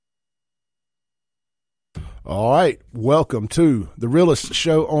All right, welcome to the realest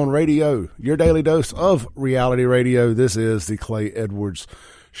show on radio, your daily dose of reality radio. This is the Clay Edwards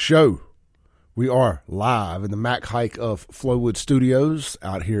Show. We are live in the Mac Hike of Flowwood Studios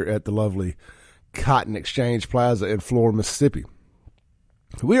out here at the lovely Cotton Exchange Plaza in Florida, Mississippi.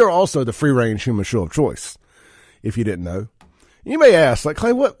 We are also the free-range human show of choice, if you didn't know. You may ask, like,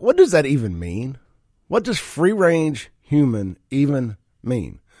 Clay, what does that even mean? What does free-range human even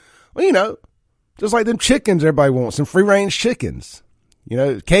mean? Well, you know, just like them chickens everybody wants, some free-range chickens. You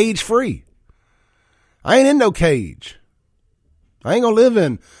know, cage-free. I ain't in no cage. I ain't going to live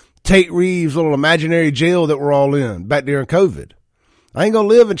in Tate Reeves' little imaginary jail that we're all in back during COVID. I ain't going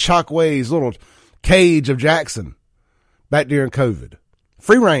to live in Chockway's little cage of Jackson back during COVID.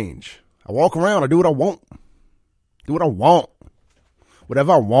 Free-range. I walk around. I do what I want. Do what I want.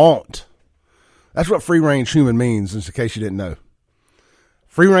 Whatever I want. That's what free-range human means, in case you didn't know.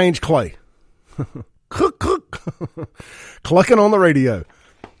 Free-range Clay. Cook, cook. Clucking on the radio.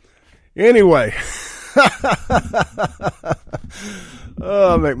 Anyway.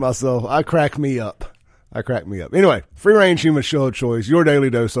 I crack me up. Anyway, free-range human show of choice, your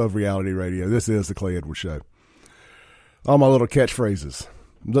daily dose of reality radio. This is the Clay Edwards Show. All my little catchphrases.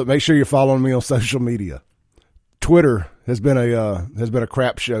 Look, make sure you're following me on social media. Twitter has been a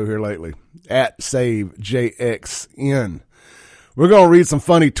crap show here lately. @SaveJXN. We're going to read some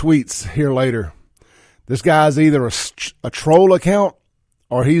funny tweets here later. This guy's either a troll account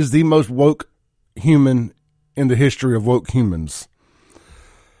or he's the most woke human in the history of woke humans.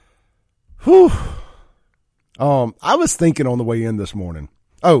 Whew. I was thinking on the way in this morning.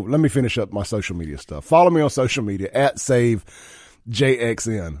 Oh, let me finish up my social media stuff. Follow me on social media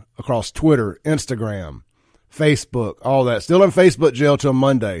 @SaveJXN across Twitter, Instagram, Facebook, all that. Still in Facebook jail till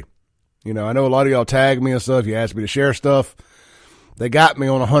Monday. You know, I know a lot of y'all tag me and stuff. You asked me to share stuff. They got me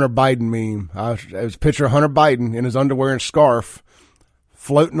on a Hunter Biden meme. It was a picture of Hunter Biden in his underwear and scarf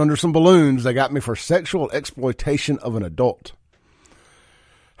floating under some balloons. They got me for sexual exploitation of an adult.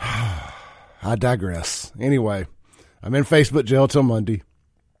 I digress. Anyway, I'm in Facebook jail till Monday.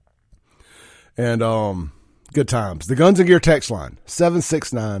 And good times. The Guns and Gear text line,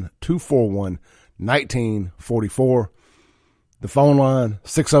 769-241-1944. The phone line,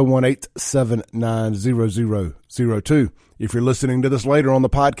 601-879-0002. If you're listening to this later on the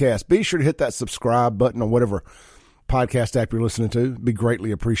podcast, be sure to hit that subscribe button on whatever podcast app you're listening to. It'd be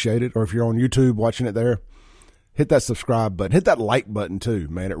greatly appreciated. Or if you're on YouTube watching it there, hit that subscribe button. Hit that like button too,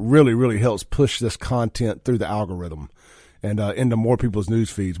 man. It really, really helps push this content through the algorithm and into more people's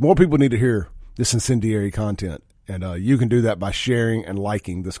news feeds. More people need to hear this incendiary content. And you can do that by sharing and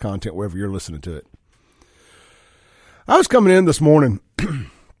liking this content wherever you're listening to it. I was coming in this morning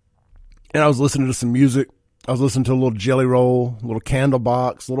and I was listening to some music. I was listening to a little Jelly Roll, a little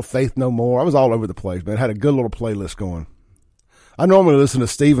Candlebox, a little Faith No More. I was all over the place, man. I had a good little playlist going. I normally listen to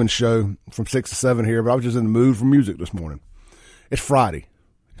Steven's show from 6 to 7 here, but I was just in the mood for music this morning. It's Friday.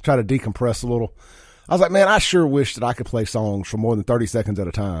 Try to decompress a little. I was like, man, I sure wish that I could play songs for more than 30 seconds at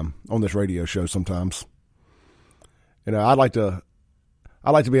a time on this radio show sometimes. You know, I'd like to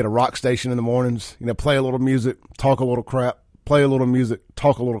be at a rock station in the mornings, you know, play a little music, talk a little crap, play a little music,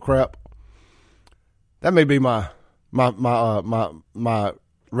 talk a little crap. That may be my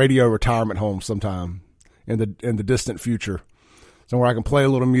radio retirement home sometime in the distant future. Somewhere I can play a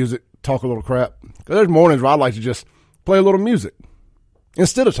little music, talk a little crap. 'Cause there's mornings where I like to just play a little music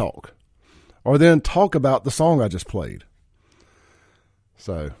instead of talk. Or then talk about the song I just played.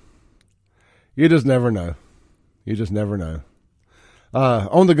 So, you just never know. You just never know.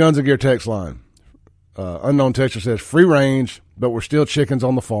 On the Guns and Gear text line, unknown texter says, free range, but we're still chickens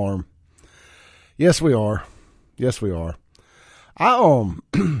on the farm. Yes, we are. Yes, we are. I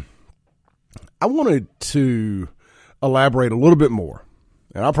wanted to elaborate a little bit more,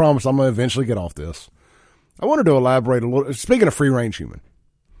 and I promise I'm going to eventually get off this. I wanted to elaborate a little, speaking of free range human.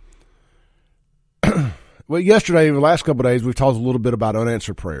 Well, yesterday, the last couple of days, we've talked a little bit about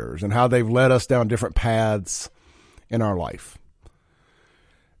unanswered prayers and how they've led us down different paths in our life.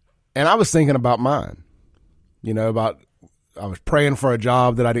 And I was thinking about mine, you know, I was praying for a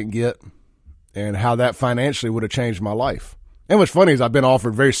job that I didn't get and how that financially would have changed my life. And what's funny is I've been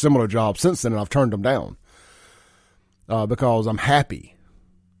offered very similar jobs since then, and I've turned them down because I'm happy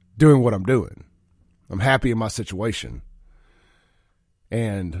doing what I'm doing. I'm happy in my situation.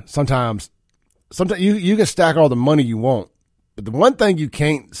 And sometimes you can stack all the money you want, but the one thing you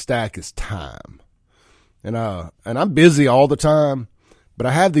can't stack is time. And I'm busy all the time, but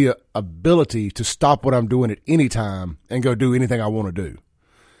I have the ability to stop what I'm doing at any time and go do anything I want to do.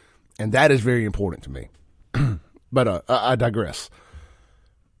 And that is very important to me. But I digress.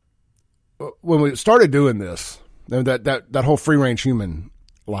 when we started doing this, that whole free range human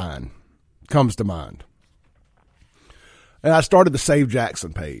line comes to mind. And I started the Save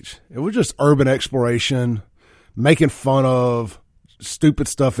Jackson page. It was just urban exploration, making fun of stupid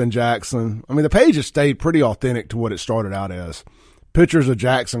stuff in Jackson. I mean, the page has stayed pretty authentic to what it started out as. Pictures of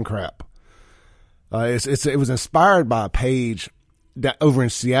Jackson crap. It was inspired by a page that over in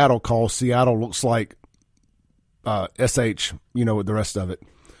Seattle called Seattle Looks Like SH, with the rest of it.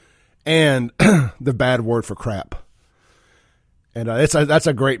 And the bad word for crap. And that's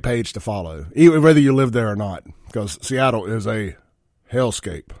a great page to follow, whether you live there or not, because Seattle is a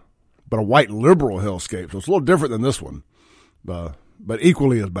hellscape, but a white liberal hellscape. So it's a little different than this one, but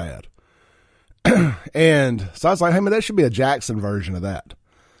equally as bad. And so I was like, hey, man, that should be a Jackson version of that.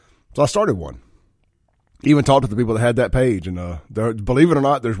 So I started one. Even talked to the people that had that page. And believe it or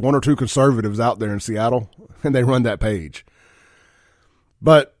not, there's one or two conservatives out there in Seattle, and they run that page.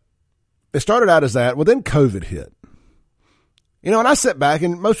 But it started out as that. Well, then COVID hit. And I sit back,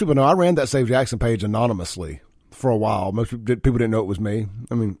 and most people know I ran that Save Jackson page anonymously for a while. Most people didn't know it was me.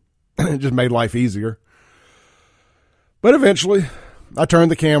 I mean, it just made life easier. But eventually, I turned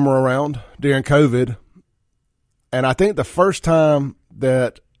the camera around during COVID, and I think the first time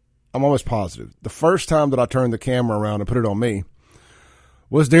that, I'm almost positive, the first time that I turned the camera around and put it on me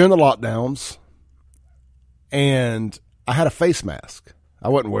was during the lockdowns, and I had a face mask. I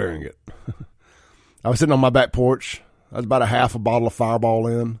wasn't wearing it. I was sitting on my back porch. I was about a half a bottle of Fireball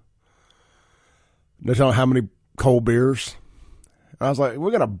in. No telling how many cold beers. And I was like, we're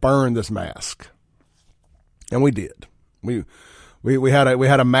going to burn this mask. And we did. We had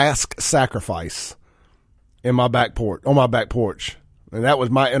a mask sacrifice on my back porch. And that was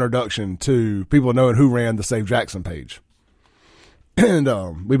my introduction to people knowing who ran the Save Jackson page.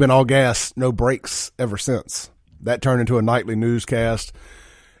 And we've been all gas, no breaks ever since. That turned into a nightly newscast.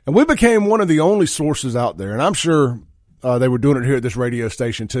 And we became one of the only sources out there. And I'm sure they were doing it here at this radio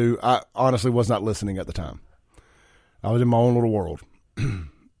station too. I honestly was not listening at the time. I was in my own little world.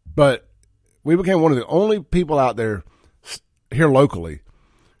 But we became one of the only people out there here locally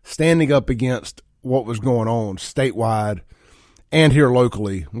standing up against what was going on statewide and here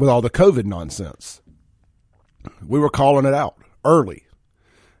locally with all the COVID nonsense. We were calling it out early.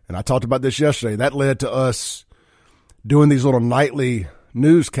 And I talked about this yesterday. That led to us doing these little nightly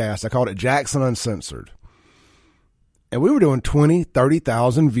newscasts. I called it Jackson Uncensored. And we were doing 20,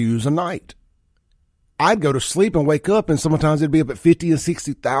 30,000 views a night. I'd go to sleep and wake up, and sometimes it'd be up at 50 and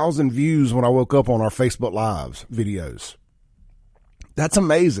 60,000 views when I woke up on our Facebook Lives videos. That's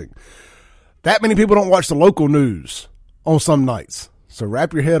amazing. That many people don't watch the local news on some nights. So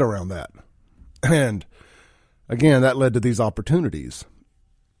wrap your head around that. And again, that led to these opportunities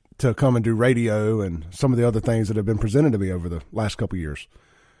to come and do radio and some of the other things that have been presented to me over the last couple of years.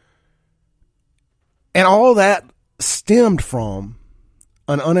 And all that stemmed from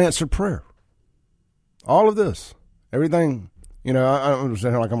an unanswered prayer. All of this, everything, I don't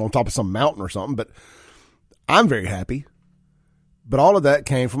understand like I'm on top of some mountain or something, but I'm very happy. But all of that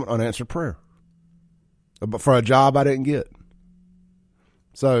came from an unanswered prayer. But for a job I didn't get.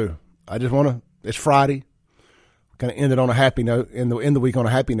 So I just it's Friday. Kind of end it on a happy note, end the week on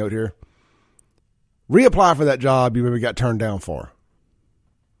a happy note here. Reapply for that job you maybe got turned down for.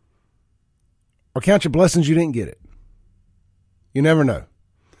 Or count your blessings you didn't get it. You never know.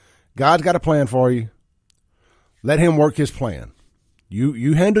 God's got a plan for you. Let him work his plan.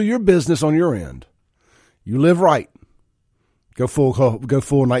 You handle your business on your end. You live right. Go full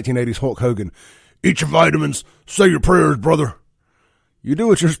 1980s Hulk Hogan. Eat your vitamins. Say your prayers, brother. You do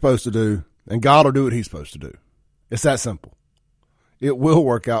what you're supposed to do, and God will do what he's supposed to do. It's that simple. It will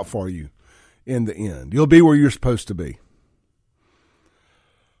work out for you in the end. You'll be where you're supposed to be.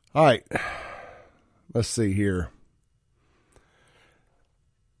 All right. Let's see here.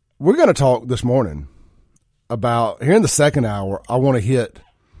 We're going to talk this morning about, here in the second hour, I want to have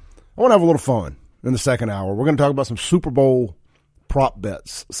a little fun in the second hour. We're going to talk about some Super Bowl prop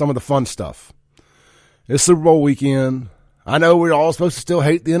bets, some of the fun stuff. It's Super Bowl weekend. I know we're all supposed to still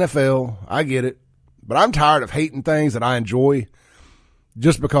hate the NFL. I get it. But I'm tired of hating things that I enjoy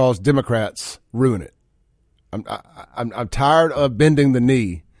just because Democrats ruin it. I'm tired of bending the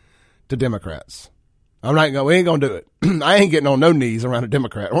knee to Democrats. We ain't going to do it. I ain't getting on no knees around a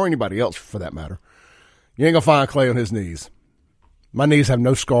Democrat or anybody else for that matter. You ain't going to find Clay on his knees. My knees have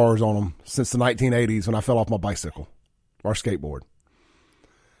no scars on them since the 1980s when I fell off my bicycle or skateboard.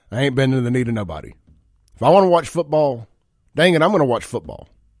 I ain't bending the knee to nobody. If I want to watch football, dang it, I'm going to watch football.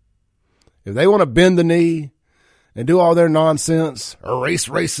 If they want to bend the knee and do all their nonsense, erase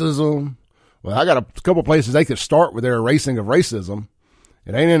racism, well, I got a couple places they could start with their erasing of racism.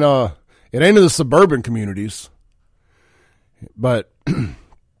 It ain't It ain't in the suburban communities, but I'm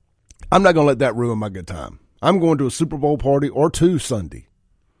not going to let that ruin my good time. I'm going to a Super Bowl party or two Sunday.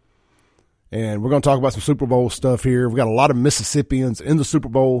 And we're going to talk about some Super Bowl stuff here. We've got a lot of Mississippians in the Super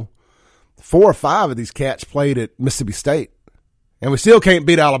Bowl. 4 or 5 of these cats played at Mississippi State, and we still can't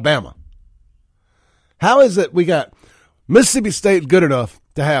beat Alabama. How is it we got Mississippi State good enough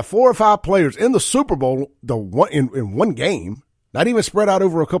to have 4 or 5 players in the Super Bowl in one game, not even spread out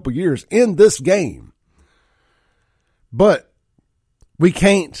over a couple years in this game? But we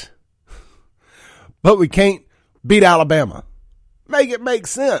can't beat Alabama. Make it make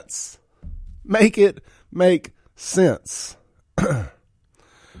sense. Make it make sense.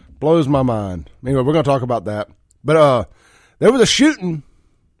 Blows my mind. Anyway, we're going to talk about that. But there was a shooting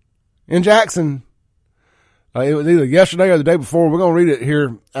in Jackson. It was either yesterday or the day before. We're going to read it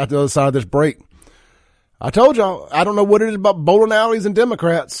here at the other side of this break. I told y'all, I don't know what it is about bowling alleys and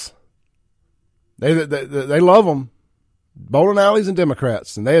Democrats. They love them. Bowling alleys and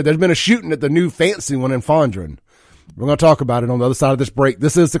Democrats. And there's been a shooting at the new fancy one in Fondren. We're going to talk about it on the other side of this break.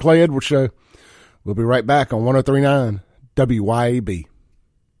 This is the Clay Edwards Show. We'll be right back on 103.9 WYAB.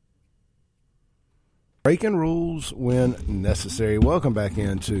 Breaking rules when necessary. Welcome back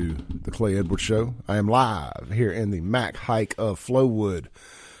into the Clay Edwards Show. I am live here in the Mac Hike of Flowood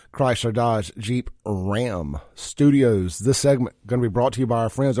Chrysler Dodge Jeep Ram Studios. This segment going to be brought to you by our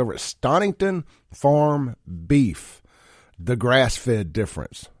friends over at Stonington Farm Beef. The grass-fed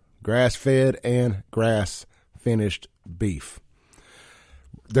difference. Grass-fed and grass-finished beef.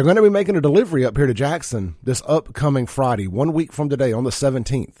 They're going to be making a delivery up here to Jackson this upcoming Friday, 1 week from today on the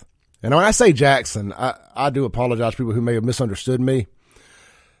 17th. And when I say Jackson, I do apologize to people who may have misunderstood me.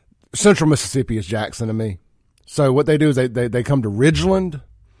 Central Mississippi is Jackson to me. So what they do is they come to Ridgeland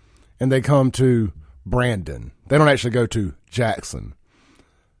and they come to Brandon. They don't actually go to Jackson.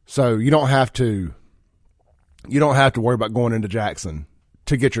 So you don't have to worry about going into Jackson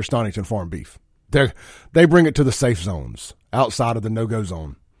to get your Stonington Farm beef. They bring it to the safe zones outside of the no-go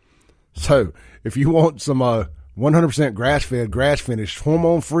zone. So if you want some 100% grass-fed, grass-finished,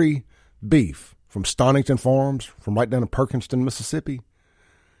 hormone-free beef from Stonington Farms, from right down in Perkinston, Mississippi,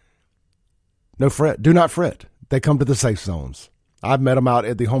 no fret. Do not fret. They come to the safe zones. I've met them out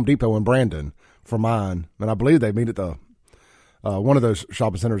at the Home Depot in Brandon for mine, and I believe they meet at the one of those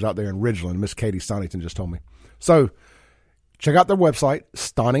shopping centers out there in Ridgeland. Miss Katie Stonington just told me. So check out their website,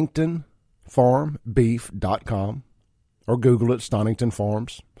 StoningtonFarmBeef.com, or Google it, Stonington Farm.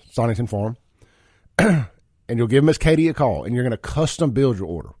 And you'll give Miss Katie a call, and you're going to custom build your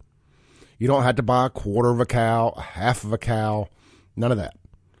order. You don't have to buy a quarter of a cow, a half of a cow, none of that.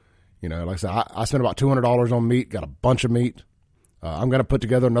 You know, like I said, I spent about $200 on meat, got a bunch of meat. I'm going to put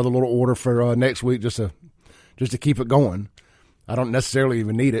together another little order for next week just to keep it going. I don't necessarily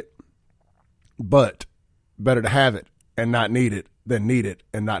even need it, but better to have it and not need it than need it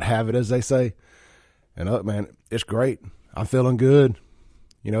and not have it, as they say. And look, man, it's great. I'm feeling good.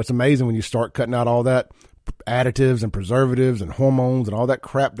 You know, it's amazing when you start cutting out all that additives and preservatives and hormones and all that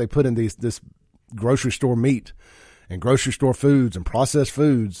crap they put in this grocery store meat and grocery store foods and processed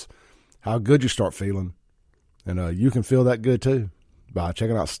foods, how good you start feeling. And you can feel that good too by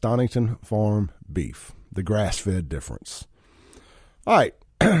checking out Stonington Farm Beef, the grass-fed difference. All right.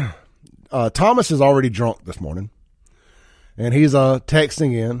 Thomas is already drunk this morning, and he's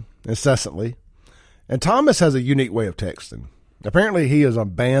texting in incessantly. And Thomas has a unique way of texting. Apparently, he is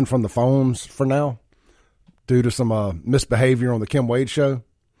banned from the phones for now due to some misbehavior on the Kim Wade show.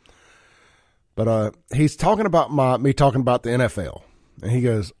 But he's talking about me talking about the NFL. And he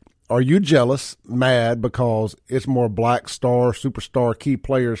goes, "Are you jealous, mad because it's more black star, superstar, key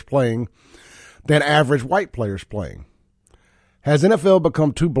players playing than average white players playing? Has NFL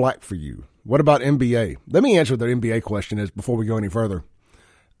become too black for you? What about NBA?" Let me answer what the NBA question is before we go any further.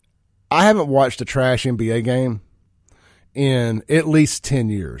 I haven't watched a trash NBA game in at least 10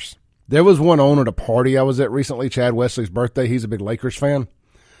 years. There was one owner at a party I was at recently, Chad Wesley's birthday. He's a big Lakers fan.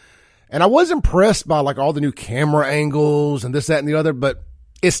 And I was impressed by like all the new camera angles and this, that, and the other, but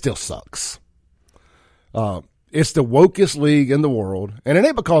it still sucks. It's the wokest league in the world. And it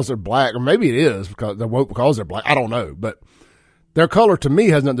ain't because they're black, or maybe it is because they're woke because they're black. I don't know. But their color to me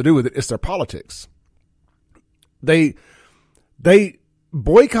has nothing to do with it. It's their politics. They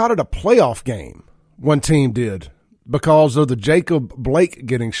boycotted a playoff game, one team did, because of the Jacob Blake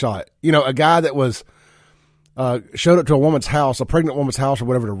getting shot. You know, a guy that was showed up to a woman's house, a pregnant woman's house or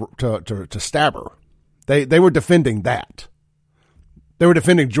whatever, to stab her. They were defending that. They were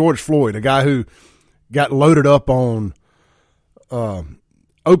defending George Floyd, a guy who got loaded up on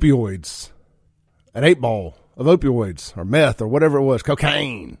opioids, an 8-ball of opioids or meth or whatever it was,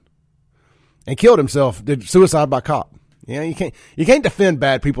 cocaine. and killed himself, did suicide by cop. You can't defend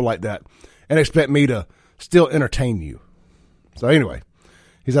bad people like that and expect me to still entertain you. So anyway,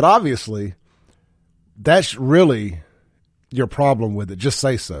 he said, obviously, that's really your problem with it. Just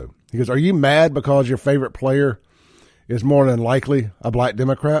say so. He goes, are you mad because your favorite player is more than likely a black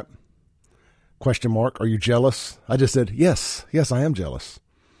Democrat? ? Are you jealous? I just said, yes, I am jealous.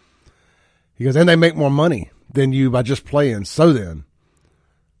 He goes, and they make more money than you by just playing. So then,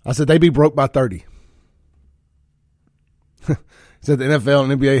 I said, they be broke by 30. He said, the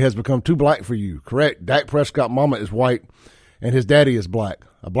NFL and NBA has become too black for you. Correct. Dak Prescott mama is white and his daddy is black.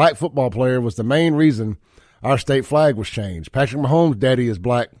 A black football player was the main reason our state flag was changed. Patrick Mahomes' daddy is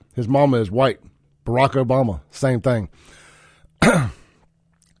black. His mama is white. Barack Obama, same thing.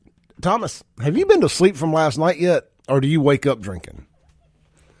 Thomas, have you been to sleep from last night yet, or do you wake up drinking?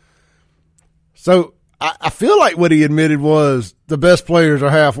 So I feel like what he admitted was the best players are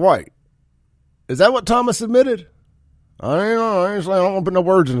half white. Is that what Thomas admitted? I don't want to put no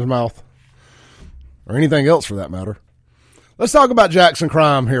words in his mouth, or anything else for that matter. Let's talk about Jackson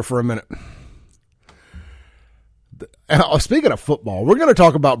crime here for a minute. Speaking of football, we're going to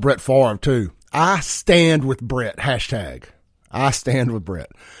talk about Brett Favre too. I stand with Brett. Hashtag I stand with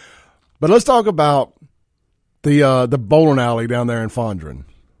Brett. But let's talk about the bowling alley down there in Fondren.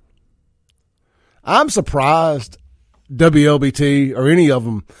 I'm surprised WLBT or any of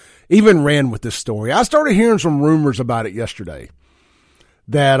them even ran with this story. I started hearing some rumors about it yesterday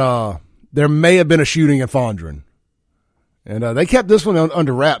that there may have been a shooting in Fondren. And they kept this one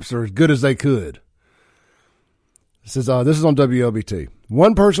under wraps or as good as they could. This is on WLBT.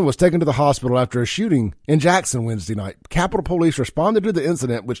 One person was taken to the hospital after a shooting in Jackson Wednesday night. Capitol Police responded to the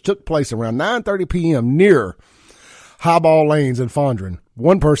incident, which took place around 9:30 p.m. near Highball Lanes in Fondren.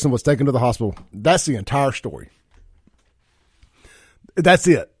 One person was taken to the hospital. That's the entire story. That's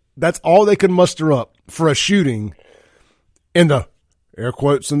it. That's all they could muster up for a shooting in the, air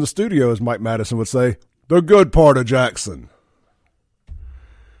quotes in the studio, as Mike Madison would say, the good part of Jackson.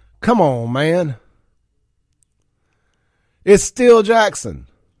 Come on, man. It's still Jackson.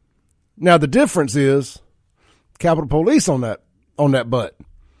 Now the difference is Capitol Police on that butt.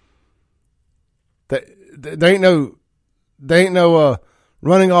 They ain't no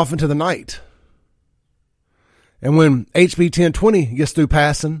running off into the night. And when HB 1020 gets through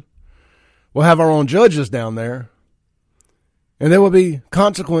passing, we'll have our own judges down there, and there will be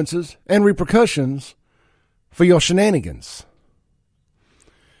consequences and repercussions for your shenanigans.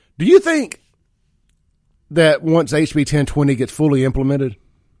 Do you think that once HB 1020 gets fully implemented,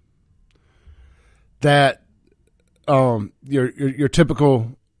 that your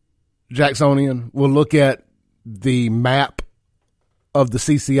typical Jacksonian will look at the map of the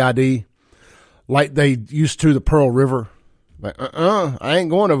CCID like they used to the Pearl River? Like, I ain't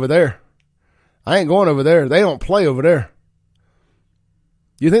going over there. I ain't going over there. They don't play over there.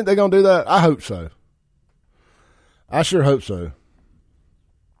 You think they're going to do that? I hope so. I sure hope so.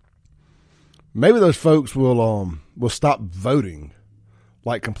 Maybe those folks will stop voting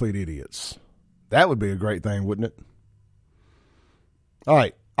like complete idiots. That would be a great thing, wouldn't it? All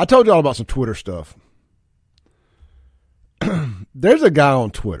right. I told you all about some Twitter stuff. There's a guy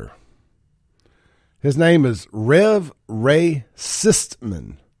on Twitter. His name is Rev Ray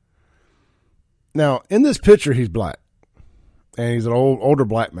Sistman. Now, in this picture, he's black. And he's an older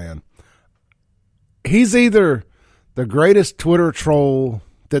black man. He's either the greatest Twitter troll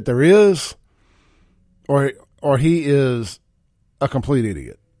that there is, or he is a complete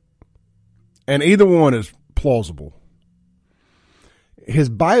idiot. And either one is plausible. His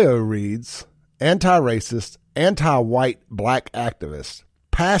bio reads, anti-racist, anti-white black activist,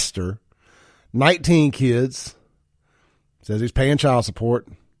 pastor, 19 kids, says he's paying child support,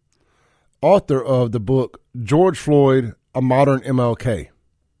 author of the book George Floyd, A Modern MLK,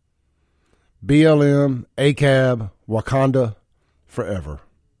 BLM, ACAB, Wakanda, Forever.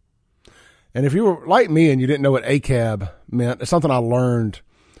 And if you were like me and you didn't know what ACAB meant, it's something I learned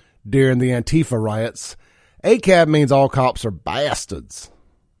during the Antifa riots. ACAB means all cops are bastards.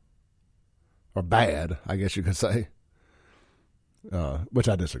 Or bad, I guess you could say. Which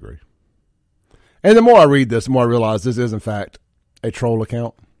I disagree. And the more I read this, the more I realize this is, in fact, a troll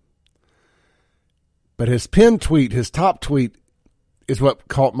account. But his pinned tweet, his top tweet, is what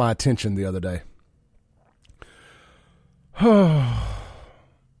caught my attention the other day.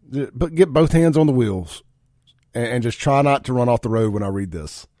 But get both hands on the wheels and just try not to run off the road when I read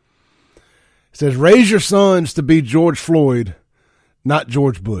this. It says, raise your sons to be George Floyd, not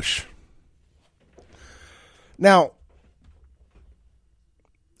George Bush. Now,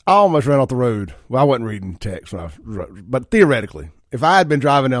 I almost ran off the road. Well, I wasn't reading text, but theoretically, if I had been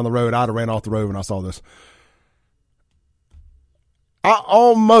driving down the road, I'd have ran off the road when I saw this.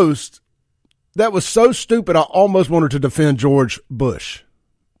 That was so stupid, I almost wanted to defend George Bush.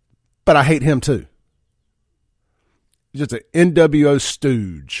 But I hate him too. He's just an NWO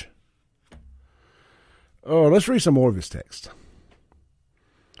stooge. Oh, let's read some more of his text.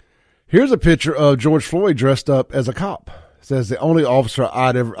 Here's a picture of George Floyd dressed up as a cop. It says the only officer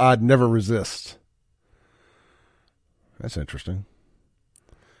I'd never resist. That's interesting.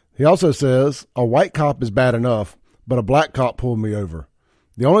 He also says a white cop is bad enough, but a black cop pulled me over.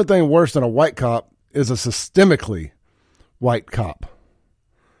 The only thing worse than a white cop is a systemically white cop.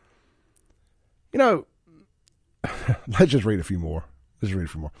 You know, let's just read a few more.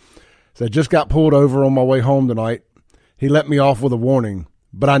 So I just got pulled over on my way home tonight. He let me off with a warning,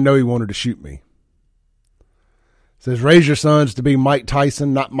 but I know he wanted to shoot me. It says, raise your sons to be Mike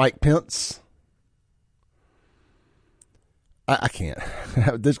Tyson, not Mike Pence. I can't.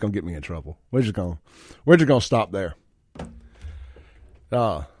 This is going to get me in trouble. We're just going to stop there.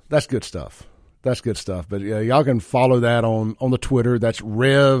 That's good stuff. But yeah, y'all can follow that on the Twitter. That's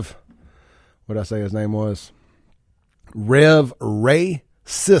Rev. What did I say his name was? Rev Ray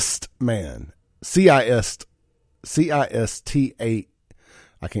Sistman. CISTA.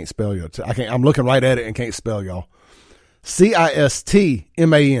 I can't spell you. I'm looking right at it and can't spell y'all.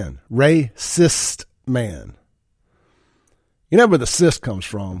 CISTMAN. Ray Sistman. You know where the cis comes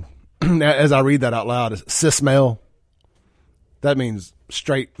from? As I read that out loud, is cis male. That means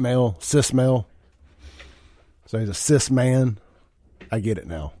straight male, cis male. So he's a cis man. I get it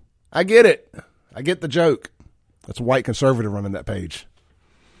now. I get it. I get the joke. That's a white conservative running that page.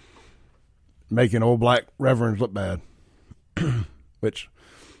 Making old black reverends look bad. Which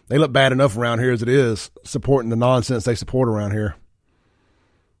they look bad enough around here as it is, supporting the nonsense they support around here.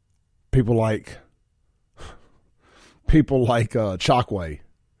 People like Chokwe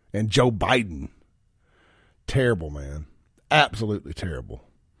and Joe Biden. Terrible, man. Absolutely terrible.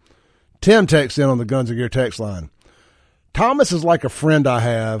 Tim texts in on the Guns and Gear text line. Thomas is like a friend I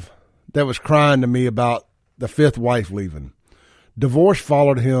have that was crying to me about the fifth wife leaving. Divorce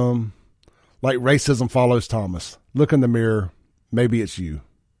followed him like racism follows Thomas. Look in the mirror. Maybe it's you.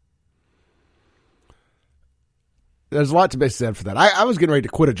 There's a lot to be said for that. I was getting ready to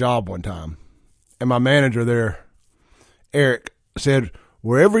quit a job one time, and my manager there, Eric, said,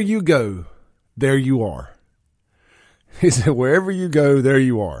 wherever you go, there you are. He said, wherever you go, there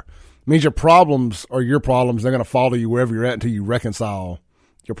you are. It means your problems are your problems. They're going to follow you wherever you're at until you reconcile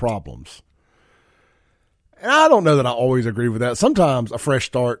your problems. And I don't know that I always agree with that. Sometimes a fresh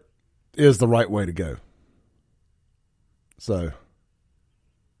start is the right way to go. So,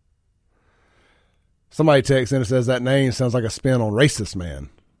 somebody texts in and says that name sounds like a spin on racist man.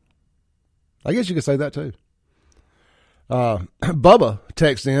 I guess you could say that too. Bubba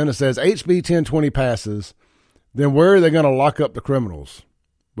texts in and says HB 1020 passes. Then where are they going to lock up the criminals?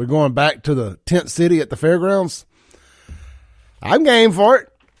 We're going back to the tent city at the fairgrounds? I'm game for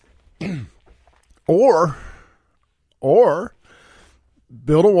it. Or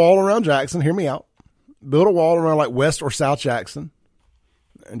build a wall around Jackson. Hear me out. Build a wall around like West or South Jackson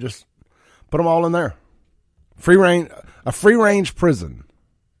and just put them all in there. A free range prison.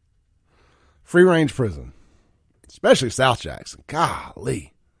 Free range prison. Especially South Jackson.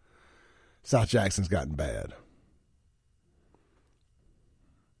 Golly. South Jackson's gotten bad.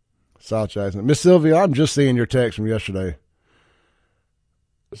 South Jackson. Miss Sylvia, I'm just seeing your text from yesterday.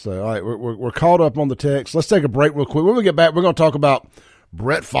 So, all right, we're caught up on the text. Let's take a break real quick. When we get back, we're going to talk about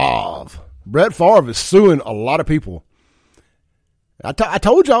Brett Favre. Brett Favre is suing a lot of people. I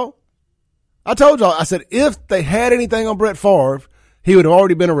told y'all. I said if they had anything on Brett Favre, he would have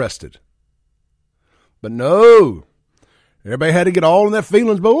already been arrested. But no. Everybody had to get all in their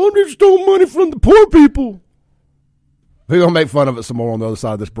feelings, but they stole money from the poor people. We're going to make fun of it some more on the other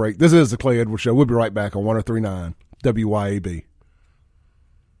side of this break. This is the Clay Edwards Show. We'll be right back on 103.9 WYAB.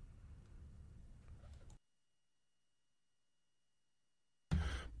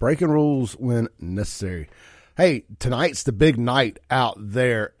 Breaking rules when necessary. Hey, tonight's the big night out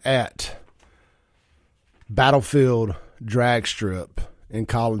there at Battlefield Drag Strip in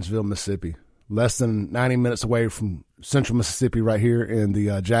Collinsville, Mississippi. Less than 90 minutes away from central Mississippi right here in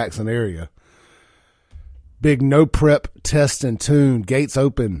the Jackson area. Big no prep test and tune. Gates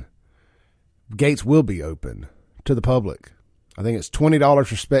open. Gates will be open to the public. I think it's $20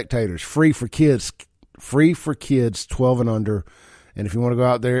 for spectators. Free for kids. Free for kids 12 and under. And if you want to go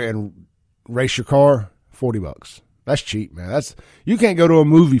out there and race your car, $40. That's cheap, man. You can't go to a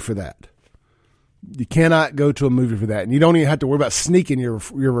movie for that. You cannot go to a movie for that. And you don't even have to worry about sneaking your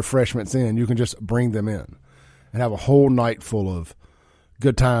refreshments in. You can just bring them in and have a whole night full of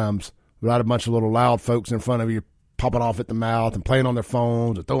good times without a bunch of little loud folks in front of you popping off at the mouth and playing on their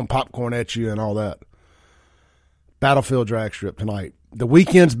phones and throwing popcorn at you and all that. Battlefield Drag Strip tonight. The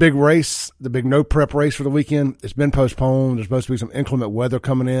weekend's big race, the big no prep race for the weekend, it's been postponed. There's supposed to be some inclement weather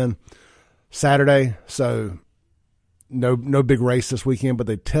coming in Saturday, so no big race this weekend, but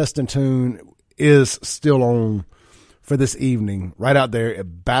the test and tune is still on for this evening right out there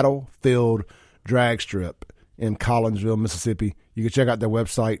at Battlefield Drag Strip in Collinsville, Mississippi. You can check out their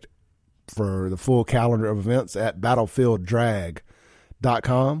website for the full calendar of events at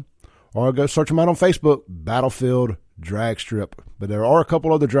battlefielddrag.com, or go search them out on Facebook, Battlefield Drag Strip. But there are a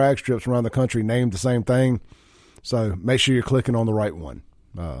couple other drag strips around the country named the same thing, so make sure you're clicking on the right one.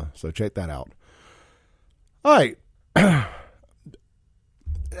 So check that out. All right. I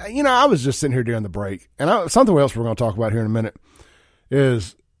was just sitting here during the break, and something else we're going to talk about here in a minute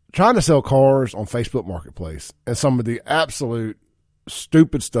is trying to sell cars on Facebook Marketplace and some of the absolute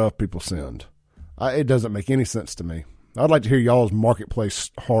stupid stuff people send. It doesn't make any sense to me. I'd like to hear y'all's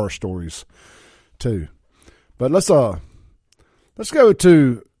marketplace horror stories too. But let's go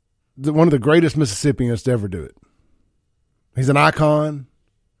to one of the greatest Mississippians to ever do it. He's an icon.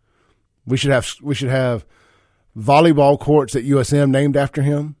 We should have volleyball courts at USM named after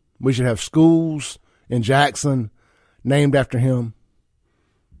him. We should have schools in Jackson named after him.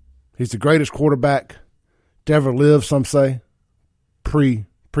 He's the greatest quarterback to ever live, some say,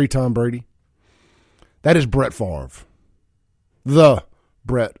 pre-Tom Brady. That is Brett Favre. The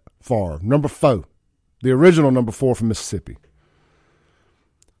Brett Favre. Number 4. The original number 4 from Mississippi.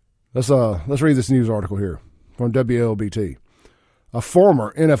 Let's read this news article here from WLBT. A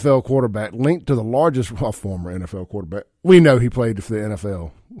former NFL quarterback linked to the largest former NFL quarterback. We know he played for the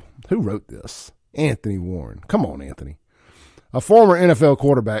NFL. Who wrote this? Anthony Warren. Come on, Anthony. A former NFL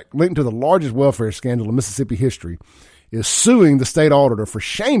quarterback linked to the largest welfare scandal in Mississippi history is suing the state auditor for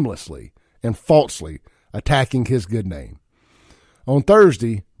shamelessly and falsely attacking his good name. On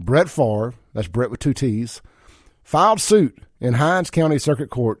Thursday, Brett Favre, that's Brett with 2 T's, filed suit in Hinds County Circuit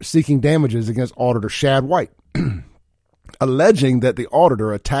Court seeking damages against Auditor Shad White, alleging that the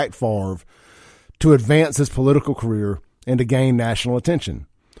auditor attacked Favre to advance his political career and to gain national attention.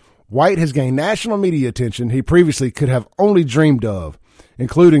 White has gained national media attention he previously could have only dreamed of,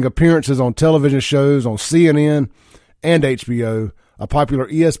 including appearances on television shows on CNN and HBO, a popular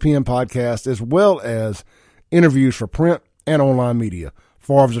ESPN podcast, as well as interviews for print and online media.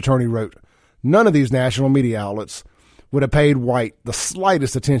 Favre's attorney wrote, "None of these national media outlets would have paid White the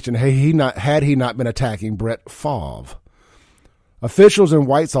slightest attention had he not been attacking Brett Favre." Officials in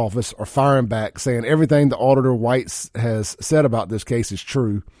White's office are firing back, saying everything the auditor White has said about this case is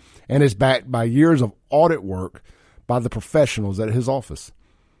true and is backed by years of audit work by the professionals at his office.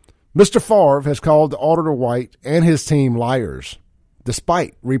 Mr. Favre has called the auditor White and his team liars,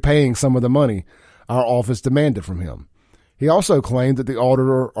 despite repaying some of the money our office demanded from him. He also claimed that the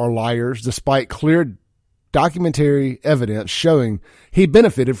auditor are liars despite clear documentary evidence showing he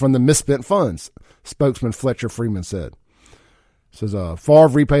benefited from the misspent funds, spokesman Fletcher Freeman said. It says Favre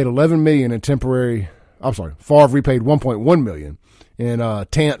repaid $11 million in Favre repaid $1.1 million in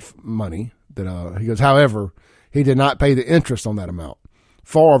TANF money. He goes, however, he did not pay the interest on that amount.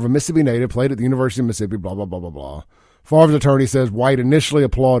 Favre, a Mississippi native, played at the University of Mississippi, blah, blah, blah, blah, blah. Favre's attorney says White initially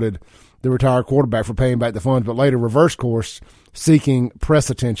applauded the retired quarterback for paying back the funds, but later reversed course, seeking press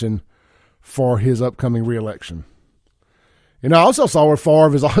attention for his upcoming reelection. I also saw where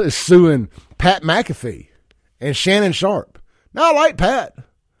Favre is suing Pat McAfee and Shannon Sharp. Now, I like Pat,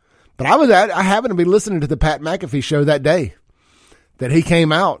 but I happened to be listening to the Pat McAfee show that day that he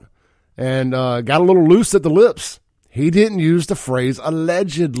came out and got a little loose at the lips. He didn't use the phrase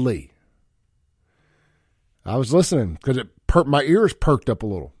allegedly. I was listening because my ears perked up a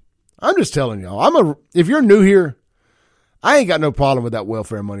little. I'm just telling y'all, if you're new here, I ain't got no problem with that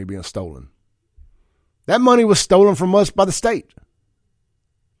welfare money being stolen. That money was stolen from us by the state.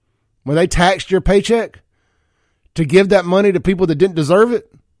 When they taxed your paycheck to give that money to people that didn't deserve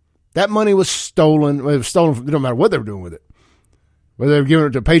it, that money was stolen. It was stolen from, it don't matter what they were doing with it. Whether they were giving it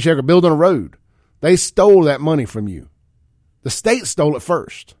to a paycheck or building a road. They stole that money from you. The state stole it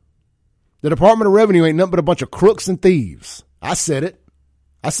first. The Department of Revenue ain't nothing but a bunch of crooks and thieves. I said it.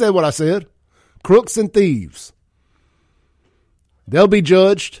 I said what I said. Crooks and thieves. They'll be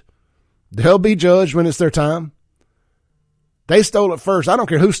judged. They'll be judged when it's their time. They stole it first. I don't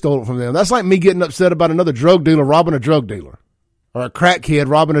care who stole it from them. That's like me getting upset about another drug dealer robbing a drug dealer or a crack kid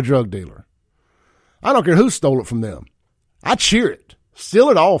robbing a drug dealer. I don't care who stole it from them. I cheer it. Steal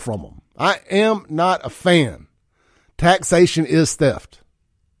it all from them. I am not a fan. Taxation is theft.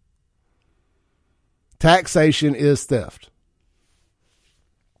 Taxation is theft.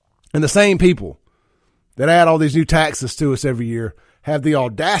 And the same people that add all these new taxes to us every year have the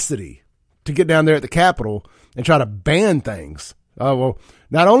audacity to get down there at the Capitol and try to ban things. Well,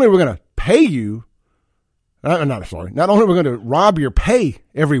 not only are we going to pay you, not only are we going to rob your pay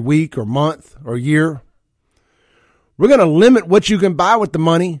every week or month or year, we're going to limit what you can buy with the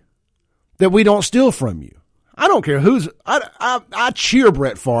money that we don't steal from you. I don't care I cheer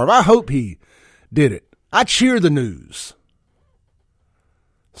Brett Favre. I hope he did it. I cheer the news.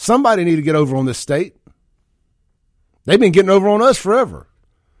 Somebody need to get over on this state. They've been getting over on us forever.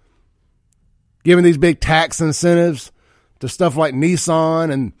 Giving these big tax incentives to stuff like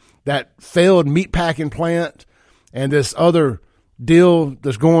Nissan and that failed meatpacking plant and this other deal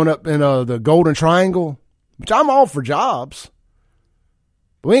that's going up in the Golden Triangle, which I'm all for jobs.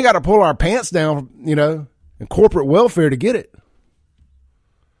 But we ain't got to pull our pants down, in corporate welfare to get it.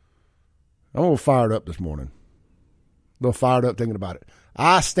 I'm a little fired up this morning. A little fired up thinking about it.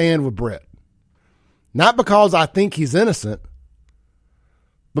 I stand with Brett. Not because I think he's innocent,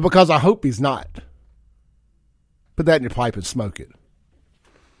 but because I hope he's not. Put that in your pipe and smoke it.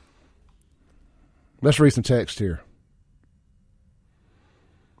 Let's read some text here.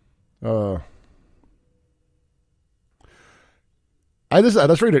 Let's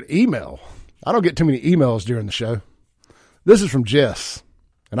read an email. I don't get too many emails during the show. This is from Jess,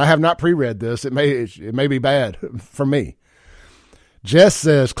 and I have not pre-read this. It may be bad for me. Jess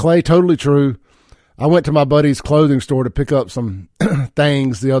says, Clay, totally true. I went to my buddy's clothing store to pick up some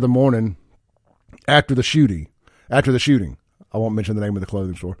things the other morning after the shooting. I won't mention the name of the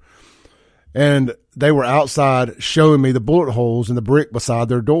clothing store. And they were outside showing me the bullet holes in the brick beside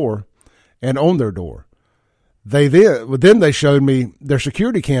their door and on their door. Then they showed me their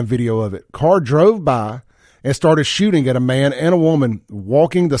security cam video of it. Car drove by and started shooting at a man and a woman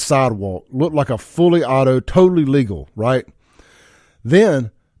walking the sidewalk. Looked like a fully auto, totally legal, right?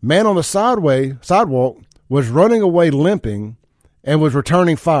 Then, man on the sidewalk was running away limping and was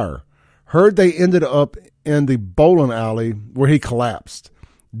returning fire. Heard they ended up in the bowling alley where he collapsed.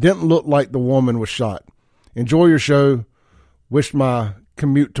 Didn't look like the woman was shot. Enjoy your show. Wish my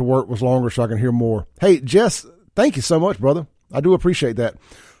commute to work was longer so I can hear more. Hey, Jess, thank you so much, brother. I do appreciate that.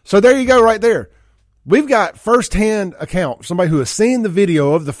 So there you go right there. We've got firsthand account, somebody who has seen the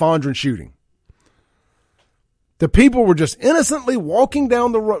video of the Fondren shooting. The people were just innocently walking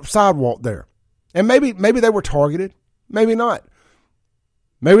down the sidewalk there. And maybe they were targeted. Maybe not.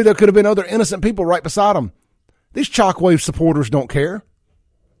 Maybe there could have been other innocent people right beside them. These Shockwave supporters don't care.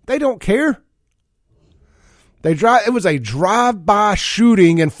 They don't care. It was a drive-by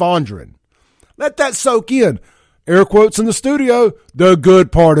shooting in Fondren. Let that soak in. Air quotes in the studio, the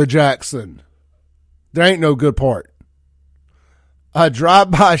good part of Jackson. There ain't no good part. A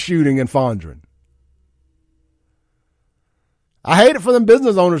drive-by shooting in Fondren. I hate it for them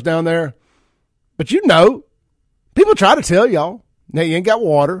business owners down there. But people try to tell y'all, now you ain't got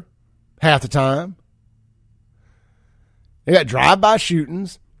water half the time. They got drive-by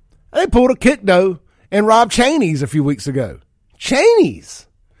shootings. They pulled a kick-dough and robbed Cheney's a few weeks ago. Cheney's.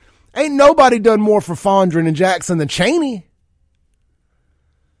 Ain't nobody done more for Fondren and Jackson than Cheney.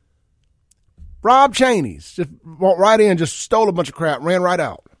 Robbed Cheney's. Just walked right in, just stole a bunch of crap, ran right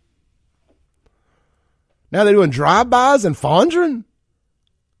out. Now they're doing drive-bys in Fondren?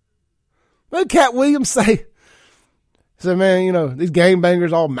 What did Cat Williams say? He said, man, these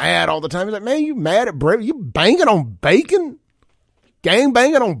gangbangers all mad all the time. He's like, man, you mad at Brett? You banging on bacon? Gang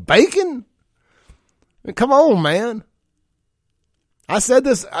banging on bacon? I mean, come on, man. I said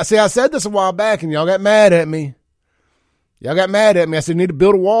this a while back and y'all got mad at me. I said, you need to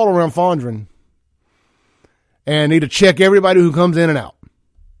build a wall around Fondren. And need to check everybody who comes in and out.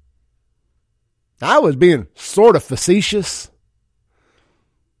 I was being sort of facetious.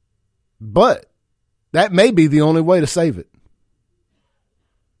 But that may be the only way to save it.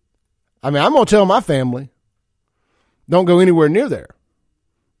 I'm going to tell my family, don't go anywhere near there.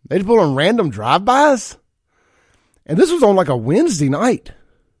 They just pull on random drive-bys. And this was on like a Wednesday night.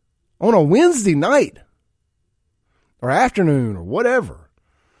 On a Wednesday night. Or afternoon or whatever.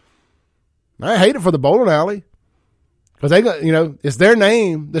 I hate it for the bowling alley. Because they got, it's their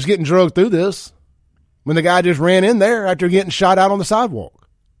name that's getting drugged through this. When the guy just ran in there after getting shot out on the sidewalk.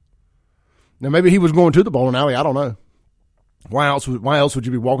 Now, maybe he was going to the bowling alley. I don't know. Why else would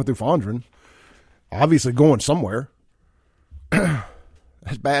you be walking through Fondren? Obviously going somewhere.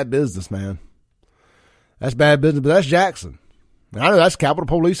 That's bad business, man. That's bad business, but that's Jackson. And I know that's Capitol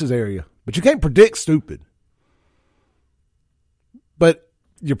Police's area. But you can't predict stupid. But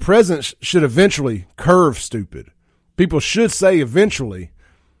your presence should eventually curve stupid. People should say eventually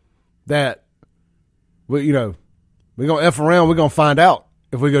that, we're going to F around, we're going to find out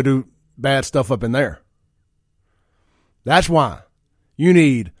if we go do bad stuff up in there. That's why you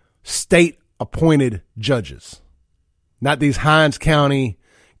need state-appointed judges, not these Hinds County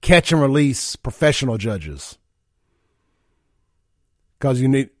catch-and-release professional judges.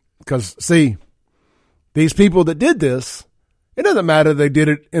 Because, see, these people that did this, it doesn't matter if they did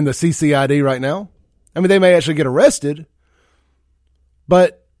it in the CCID right now. I mean, they may actually get arrested,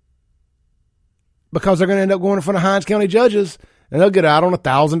 but because they're going to end up going in front of Hinds County judges, and they'll get out on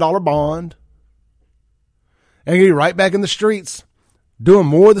 $1,000 bond and get right back in the streets doing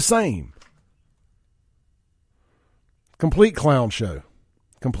more of the same. Complete clown show.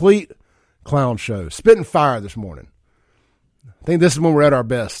 Complete clown show. Spitting fire this morning. I think this is when we're at our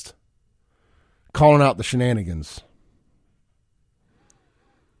best. Calling out the shenanigans.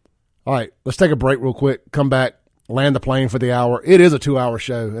 All right, let's take a break real quick. Come back, land the plane for the hour. It is a 2-hour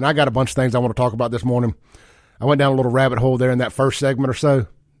show, and I got a bunch of things I want to talk about this morning. I went down a little rabbit hole there in that first segment or so,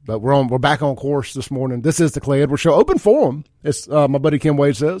 but we're back on course this morning. This is the Clay Edwards Show. Open forum, as my buddy Kim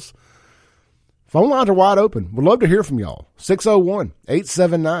Wade says. Phone lines are wide open. We'd love to hear from y'all.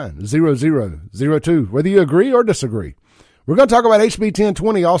 601-879-0002. Whether you agree or disagree. We're going to talk about HB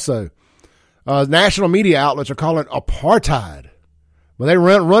 1020 also. National media outlets are calling it apartheid. Well, they're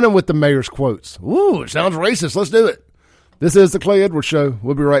running with the mayor's quotes. Ooh, it sounds racist. Let's do it. This is the Clay Edwards Show.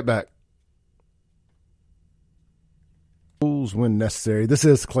 We'll be right back. Rules when necessary. This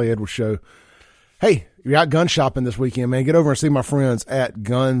is the Clay Edwards Show. Hey, you're out gun shopping this weekend, man. Get over and see my friends at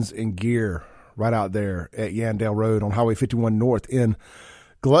Guns and Gear right out there at Yandell Road on Highway 51 North in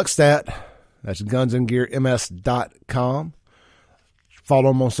Gluckstadt. That's gunsandgearms.com. Follow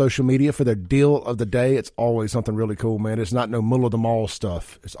them on social media for their deal of the day. It's always something really cool, man. It's not no middle of the mall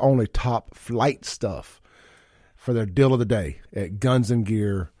stuff. It's only top flight stuff for their deal of the day at Guns and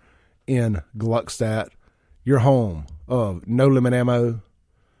Gear in Gluckstadt. Your home of no limit ammo,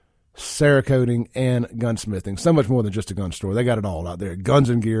 Cerakoting, and gunsmithing. So much more than just a gun store. They got it all out there. Guns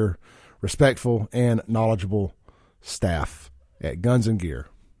and Gear, respectful and knowledgeable staff at Guns and Gear.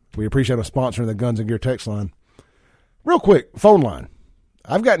 We appreciate them sponsoring the Guns and Gear text line. Real quick, phone line.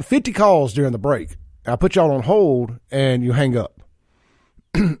 I've gotten 50 calls during the break. I put y'all on hold and you hang up.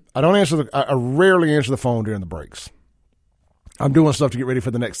 I rarely answer the phone during the breaks. I'm doing stuff to get ready for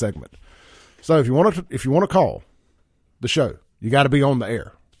the next segment. So if you want to call the show, you got to be on the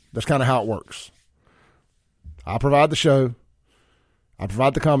air. That's kind of how it works. I provide the show. I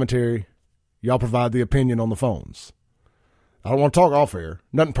provide the commentary. Y'all provide the opinion on the phones. I don't want to talk off air.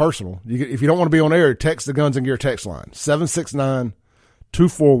 Nothing personal. If you don't want to be on air, text the Guns and Gear text line.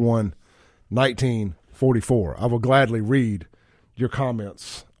 769-241-1944. I will gladly read your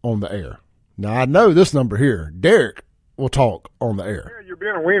comments on the air. Now, I know this number here. Derek will talk on the air. Yeah, you're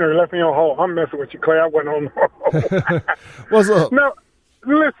being a wiener. Left me on hold. I'm messing with you, Clay. I wasn't on hold. What's up? No,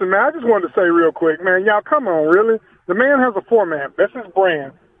 listen, man. I just wanted to say real quick, man. Y'all, come on, really? The man has a format. That's his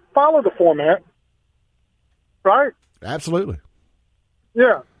brand. Follow the format, right? Absolutely.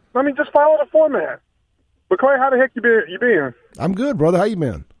 Yeah. I mean, just follow the format. But Clay, how the heck you been? I'm good, brother. How you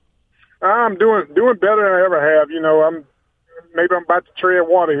been? I'm doing better than I ever have. You know, I'm about to tread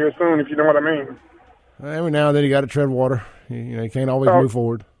water here soon, if you know what I mean. Every now and then you got to tread water. You can't always move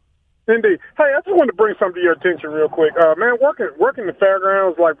forward. Indeed. Hey, I just wanted to bring something to your attention real quick. Man, working the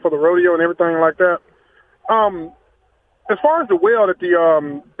fairgrounds, like for the rodeo and everything like that. As far as the well that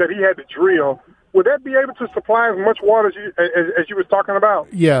he had to drill, would that be able to supply as much water as you was talking about?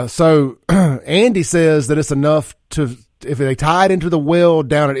 Yeah. So Andy says that it's enough to, if they tie it into the well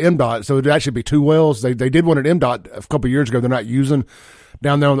down at MDOT, so it'd actually be 2 wells. They did one at MDOT a couple of years ago. They're not using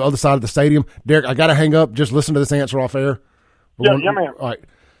down there on the other side of the stadium. Derek, I got to hang up. Just listen to this answer off air. Yeah, man. All right.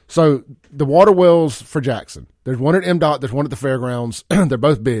 So the water wells for Jackson, there's one at MDOT, there's one at the fairgrounds. They're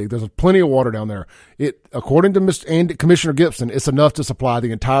both big. There's plenty of water down there. According to Commissioner Gibson, it's enough to supply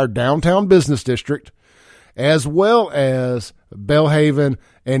the entire downtown business district, as well as Belhaven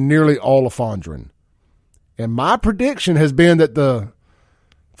and nearly all of Fondren. And my prediction has been that the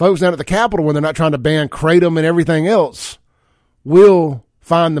folks down at the Capitol, when they're not trying to ban Kratom and everything else, will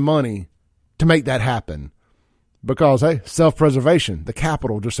find the money to make that happen. Because, hey, self-preservation, the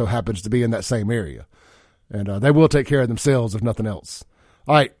Capitol just so happens to be in that same area. And they will take care of themselves, if nothing else.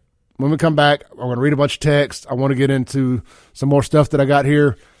 All right, when we come back, I'm going to read a bunch of text. I want to get into some more stuff that I got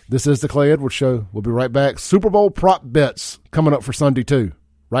here. This is the Clay Edwards Show. We'll be right back. Super Bowl prop bets coming up for Sunday, too.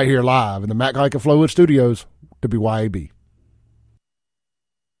 Right here live in the Mac Hike and Flowwood Studios, WYAB.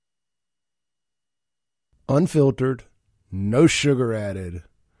 Unfiltered, no sugar added,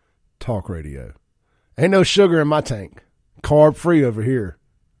 talk radio. Ain't no sugar in my tank. Carb free over here.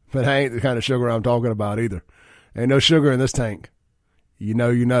 But I ain't the kind of sugar I'm talking about either. Ain't no sugar in this tank. You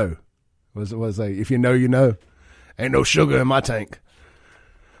know, you know. If you know, you know. Ain't no sugar in my tank.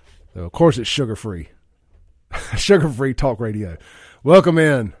 So, of course, it's sugar-free. Sugar-free talk radio. Welcome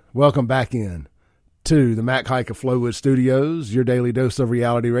back in to the Mac Haik of Flowood Studios, your daily dose of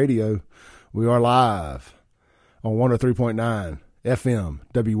reality radio. We are live on 103.9 FM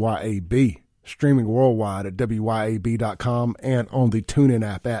WYAB, streaming worldwide at WYAB.com and on the TuneIn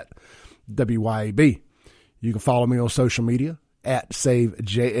app at WYAB. You can follow me on social media at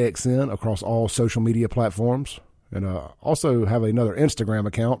SaveJXN across all social media platforms. And also have another Instagram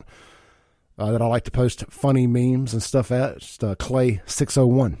account that I like to post funny memes and stuff at. It's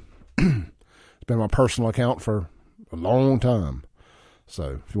Clay601. It's been my personal account for a long time.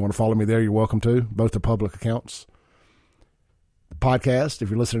 So if you want to follow me there, you're welcome to. Both are public accounts. The podcast, if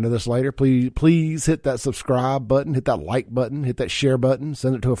you're listening to this later, please hit that subscribe button, hit that like button, hit that share button,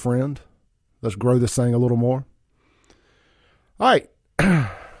 send it to a friend. Let's grow this thing a little more. All right.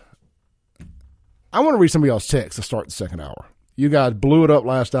 I want to read some of y'all's texts to start the second hour. You guys blew it up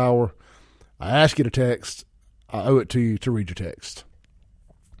last hour. I asked you to text. I owe it to you to read your text.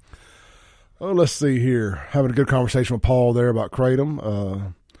 Oh, let's see here. Having a good conversation with Paul there about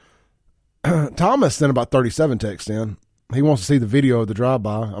Kratom. Thomas sent about 37 texts in. He wants to see the video of the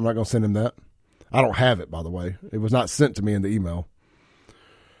drive-by. I'm not going to send him that. I don't have it, by the way. It was not sent to me in the email.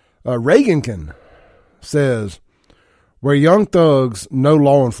 Reagankin says, where young thugs know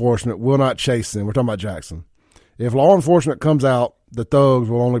law enforcement will not chase them. We're talking about Jackson. If law enforcement comes out, the thugs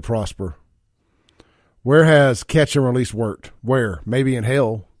will only prosper. Where has catch and release worked? Where? Maybe in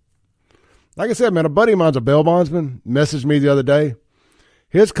hell. Like I said, man, a buddy of mine's a bail bondsman, messaged me the other day.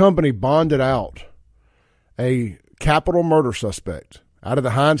 His company bonded out a capital murder suspect out of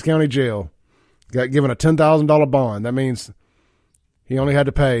the Hinds County Jail, got given a $10,000 bond. That means he only had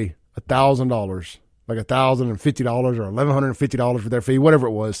to pay $1,000, like $1,050 or $1,150 for their fee, whatever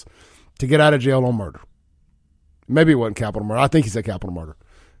it was, to get out of jail on murder. Maybe it wasn't capital murder. I think he said capital murder.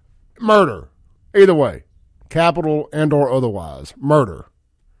 Murder. Either way, capital and or otherwise, murder.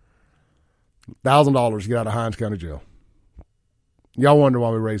 $1,000 to get out of Hinds County Jail. Y'all wonder why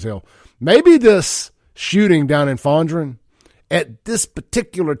we raise hell. Maybe this shooting down in Fondren at this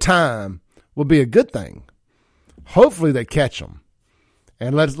particular time will be a good thing. Hopefully they catch them.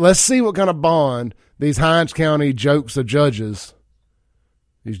 And let's see what kind of bond these Hinds County jokes of judges,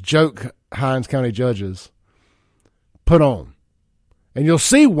 these joke Hinds County judges, put on. And you'll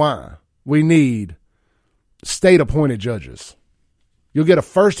see why we need state-appointed judges. You'll get a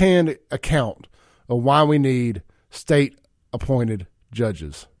first-hand account of why we need state-appointed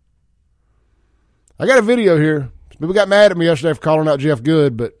judges. I got a video here. People got mad at me yesterday for calling out Jeff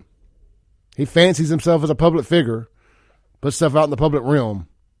Good, but he fancies himself as a public figure, puts stuff out in the public realm.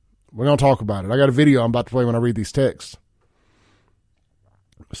 We're going to talk about it. I got a video I'm about to play when I read these texts.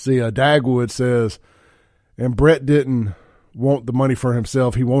 See, Dagwood says, and Brett didn't want the money for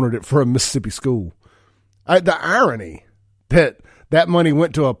himself. He wanted it for a Mississippi school. The irony that money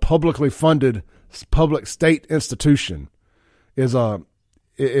went to a publicly funded public state institution is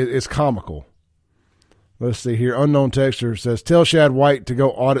comical. Let's see here. Unknown texter says, tell Shad White to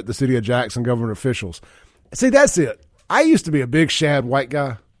go audit the city of Jackson government officials. See, that's it. I used to be a big Shad White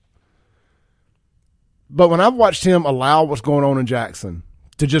guy. But when I've watched him allow what's going on in Jackson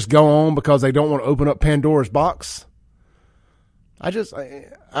to just go on because they don't want to open up Pandora's box,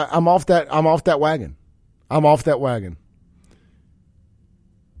 I'm off that wagon. I'm off that wagon.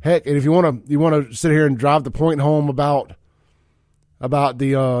 Heck, and if you want to sit here and drive the point home about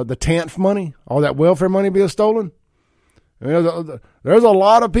the TANF money, all that welfare money being stolen, there's a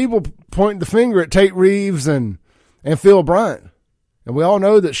lot of people pointing the finger at Tate Reeves and Phil Bryant, and we all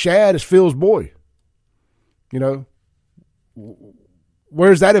know that Shad is Phil's boy. You know,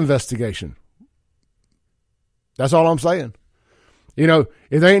 where's that investigation? That's all I'm saying. You know,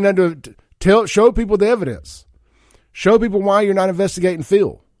 if there ain't nothing to show people the evidence. Show people why you're not investigating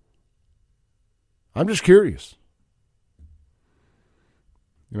Phil. I'm just curious.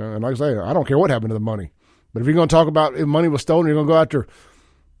 You know, and like I say, I don't care what happened to the money. But if you're going to talk about if money was stolen, you're going to go after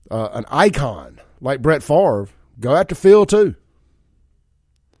an icon like Brett Favre, go after Phil too.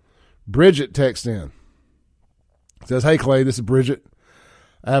 Bridget texts in. Says, hey, Clay, this is Bridget.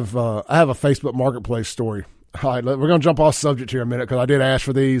 I have a Facebook Marketplace story. All right, we're going to jump off subject here a minute because I did ask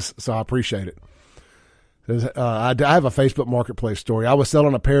for these, so I appreciate it. Says, I have a Facebook Marketplace story. I was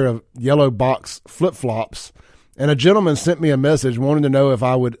selling a pair of yellow box flip-flops, and a gentleman sent me a message wanting to know if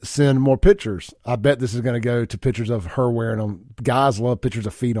I would send more pictures. I bet this is going to go to pictures of her wearing them. Guys love pictures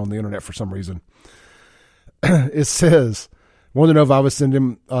of feet on the internet for some reason. It says, wanted to know if I would send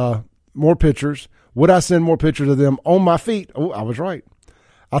him more pictures. Would I send more pictures of them on my feet? Oh, I was right.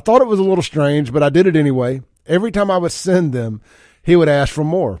 I thought it was a little strange, but I did it anyway. Every time I would send them, he would ask for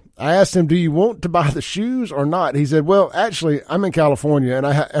more. I asked him, do you want to buy the shoes or not? He said, well, actually, I'm in California and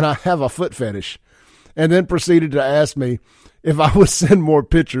I have a foot fetish. And then proceeded to ask me if I would send more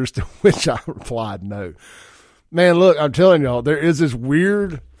pictures, to which I replied no. Man, look, I'm telling y'all, there is this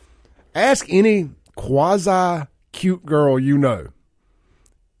weird, ask any quasi-cute girl you know,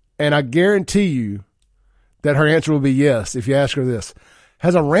 and I guarantee you that her answer will be yes if you ask her this.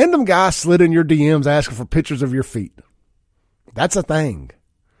 Has a random guy slid in your DMs asking for pictures of your feet? That's a thing.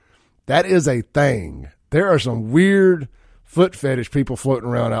 That is a thing. There are some weird foot fetish people floating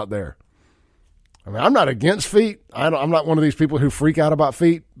around out there. I mean, I'm not against feet. I'm not one of these people who freak out about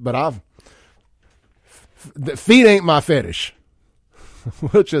feet, but feet ain't my fetish.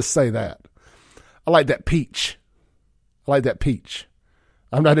 We'll just say that. I like that peach.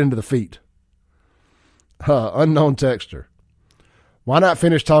 I'm not into the feet. Unknown texter. Why not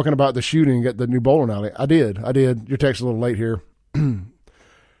finish talking about the shooting at the new bowling alley? I did. Your text is a little late here.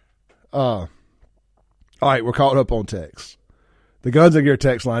 All right, we're caught up on text. The Guns and Gear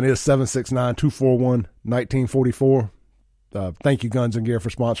text line is 769-241-1944. Thank you, Guns and Gear, for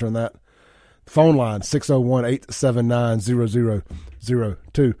sponsoring that. Phone line, 601-879-0002.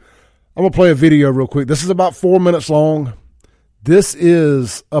 I'm going to play a video real quick. This is about 4 minutes long. This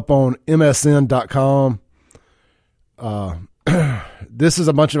is up on MSN.com. This is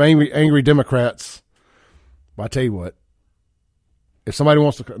a bunch of angry Democrats. But I tell you what, if somebody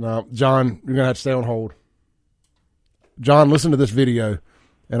wants to, now, John, you're going to have to stay on hold. John, listen to this video,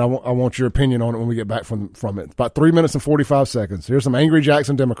 and I want your opinion on it when we get back from it. About 3 minutes and 45 seconds. Here's some angry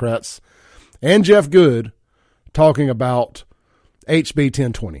Jackson Democrats and Jeff Good talking about HB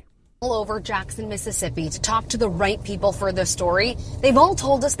 1020. All over Jackson, Mississippi to talk to the right people for this story. They've all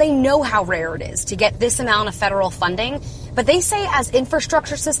told us they know how rare it is to get this amount of federal funding, but they say as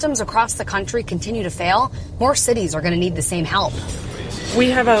infrastructure systems across the country continue to fail, more cities are going to need the same help. We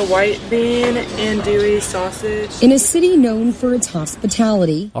have a white bean and Dewey sausage. In a city known for its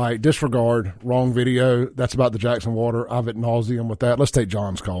hospitality. All right, disregard. Wrong video. That's about the Jackson Water. I've ad nauseum with that. Let's take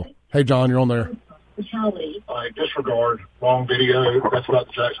John's call. Hey, John, you're on there. Hospitality. All right, disregard. Wrong video. That's about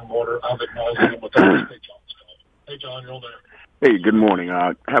the Jackson Water. I've ad nauseum with that. Let's take John's call. Hey, John, you're on there. Hey, good morning.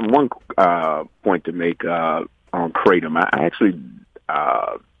 I have one point to make on Kratom. I actually did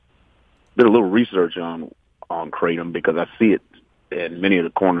a little research on Kratom because I see it in many of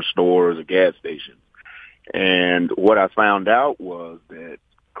the corner stores or gas stations. And what I found out was that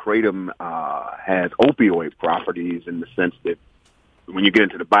Kratom has opioid properties in the sense that when you get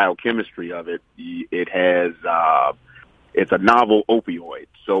into the biochemistry of it, it has it's a novel opioid.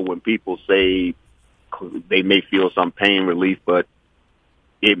 So when people say they may feel some pain relief, but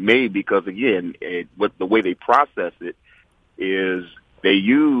it may because, again, the way they process it is they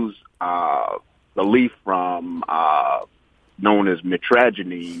use the leaf from known as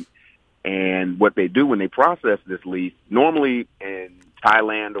mitragynine, and what they do when they process this leaf, normally in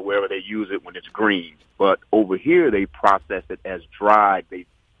Thailand or wherever they use it when it's green, but over here they process it as dried. They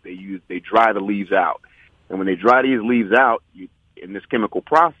dry the leaves out, and when they dry these leaves out, in this chemical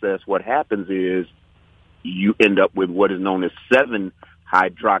process, what happens is you end up with what is known as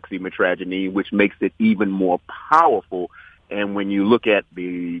 7-hydroxymitragynine, which makes it even more powerful. And when you look at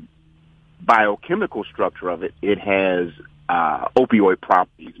the biochemical structure of it, it has opioid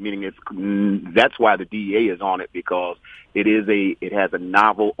properties, meaning that's why the DEA is on it, because it has a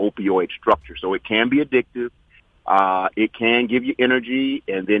novel opioid structure. So it can be addictive. It can give you energy,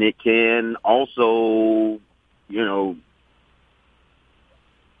 and then it can also,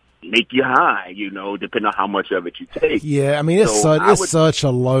 make you high, depending on how much of it you take. Yeah, I mean, it's such a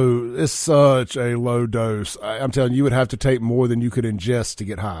low dose. I'm telling you, you would have to take more than you could ingest to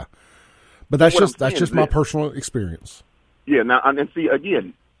get high. But that's just my personal experience. Yeah. Now, and see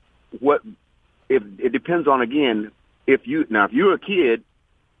again, it depends on, again, if you're a kid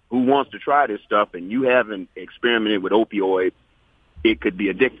who wants to try this stuff and you haven't experimented with opioids, it could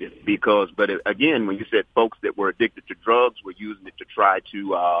be addictive but again, when you said folks that were addicted to drugs were using it to try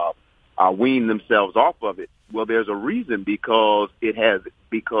to wean themselves off of it, well, there's a reason, because it has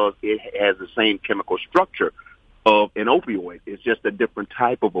the same chemical structure of an opioid. It's just a different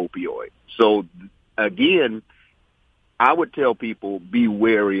type of opioid. So again, I would tell people be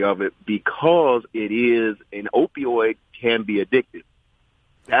wary of it, because an opioid can be addictive.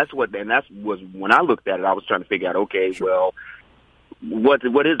 That was when I looked at it, I was trying to figure out, okay, sure, well,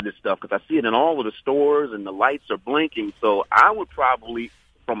 what is this stuff? Because I see it in all of the stores and the lights are blinking. So I would probably,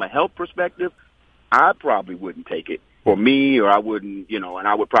 from a health perspective, I probably wouldn't take it. for me, or I wouldn't, and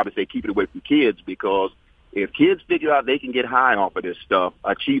I would probably say keep it away from kids, because if kids figure out they can get high off of this stuff,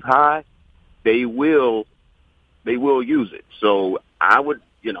 a cheap high, they will use it. So I would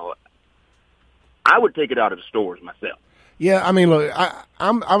take it out of the stores myself. Yeah, I mean, look,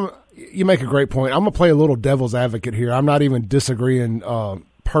 you make a great point. I'm gonna play a little devil's advocate here. I'm not even disagreeing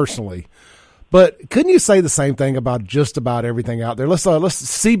personally, but couldn't you say the same thing about just about everything out there? Let's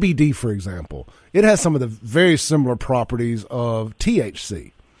CBD, for example. It has some of the very similar properties of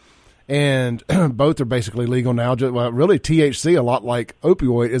THC, and both are basically legal now. Well, really, THC, a lot like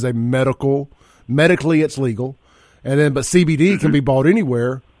opioid, is a medically it's legal, and then but CBD can be bought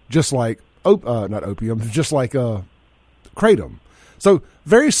anywhere, just like not opium, just like kratom. So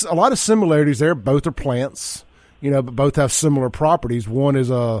a lot of similarities there. Both are plants, but both have similar properties. One is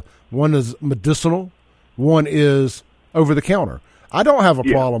medicinal, one is over the counter. I don't have a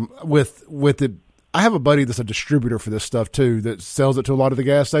problem with it. I have a buddy that's a distributor for this stuff too, that sells it to a lot of the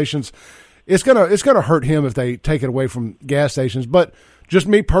gas stations. It's gonna hurt him if they take it away from gas stations. But just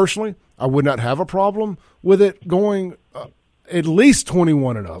me personally, I would not have a problem with it going at least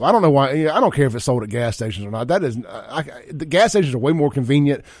 21 and up. I don't know why. I don't care if it's sold at gas stations or not. That is, the gas stations are way more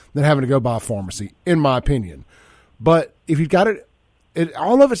convenient than having to go by a pharmacy, in my opinion. But if you've got it,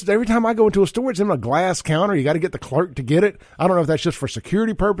 all of it's, every time I go into a store, it's in a glass counter. You got to get the clerk to get it. I don't know if that's just for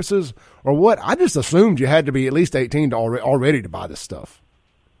security purposes or what. I just assumed you had to be at least 18 to already to buy this stuff.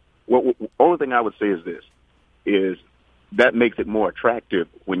 Well, the only thing I would say is this, is that makes it more attractive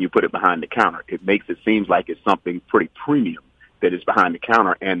when you put it behind the counter. It makes it seem like it's something pretty premium that is behind the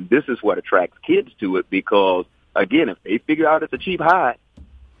counter. And this is what attracts kids to it, because, again, if they figure out it's a cheap high,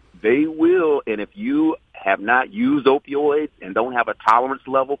 they will. And if you have not used opioids and don't have a tolerance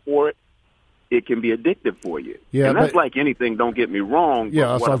level for it, it can be addictive for you. Yeah, and that's like anything, don't get me wrong.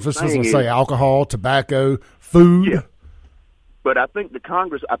 Yeah, so I was just going to say alcohol, tobacco, food. Yeah. But I think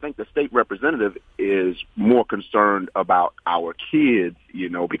the state representative is more concerned about our kids,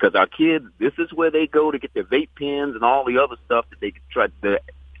 because our kids, this is where they go to get their vape pens and all the other stuff that they try, the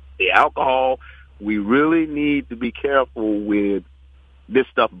alcohol. We really need to be careful with this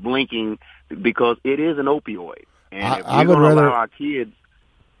stuff blinking, because it is an opioid. And if we're going to allow our kids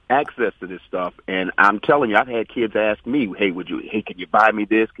access to this stuff, and I'm telling you, I've had kids ask me, hey, can you buy me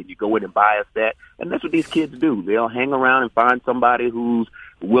this? Can you go in and buy us that? And that's what these kids do. They'll hang around and find somebody who's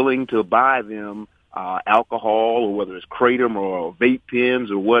willing to buy them alcohol, or whether it's kratom or vape pens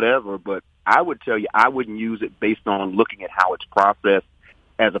or whatever. But I would tell you, I wouldn't use it based on looking at how it's processed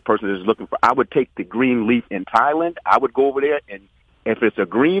as a person that's looking for. I would take the green leaf in Thailand. I would go over there, and if it's a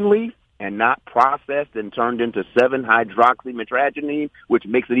green leaf and not processed and turned into 7-hydroxymetragenine, which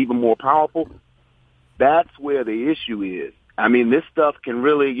makes it even more powerful, that's where the issue is. I mean, this stuff can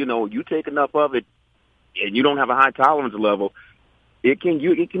really, you take enough of it and you don't have a high tolerance level, it can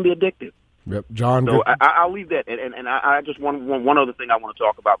be addictive. Yep, John. So I'll leave that. And I just one other thing I want to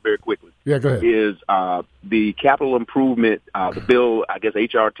talk about very quickly. Yeah, go ahead. Is the capital improvement, the bill, I guess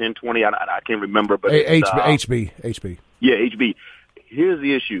HR 1020, I can't remember. But HB. Yeah, HB. Here's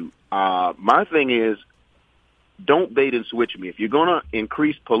the issue. My thing is, don't bait and switch me. If you're going to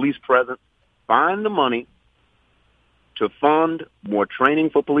increase police presence, find the money to fund more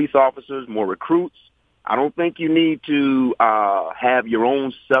training for police officers, more recruits. I don't think you need to have your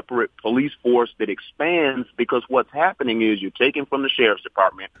own separate police force that expands, because what's happening is you're taking from the sheriff's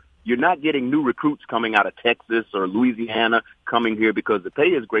department. You're not getting new recruits coming out of Texas or Louisiana coming here because the pay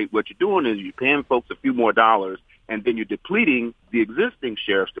is great. What you're doing is you're paying folks a few more dollars, and then you're depleting the existing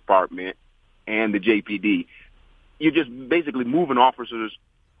sheriff's department and the JPD. You're just basically moving officers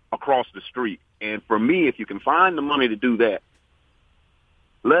across the street. And for me, if you can find the money to do that,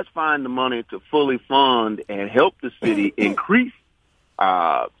 let's find the money to fully fund and help the city increase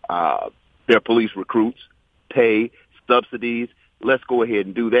their police recruits, pay, subsidies. Let's go ahead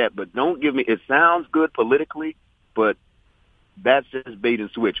and do that. But don't give me – it sounds good politically, but that's just bait and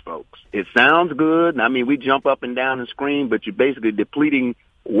switch, folks. It sounds good. I mean, we jump up and down and scream, but you're basically depleting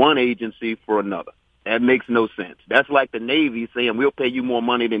one agency for another. That makes no sense. That's like the Navy saying we'll pay you more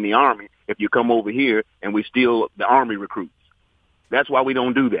money than the Army if you come over here and we steal the Army recruits. That's why we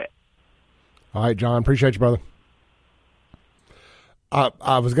don't do that. All right, John. Appreciate you, brother.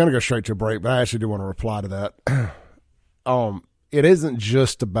 I was going to go straight to a break, but I actually do want to reply to that. It isn't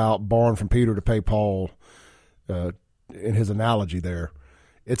just about borrowing from Peter to pay Paul in his analogy there.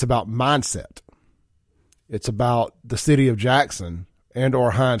 It's about mindset. It's about the city of Jackson and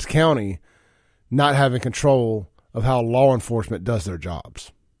or Hinds County not having control of how law enforcement does their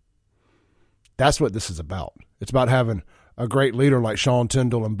jobs. That's what this is about. It's about having a great leader like Sean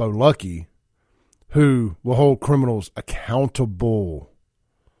Tyndall and Bo Luckey who will hold criminals accountable.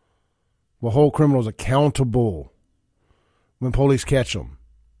 Will hold criminals accountable when police catch them,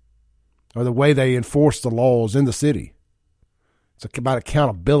 or the way they enforce the laws in the city. It's about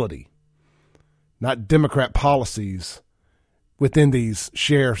accountability, not Democrat policies within these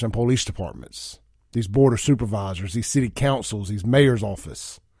sheriffs and police departments, these board of supervisors, these city councils, these mayor's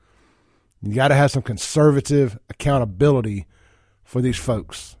office. You got to have some conservative accountability for these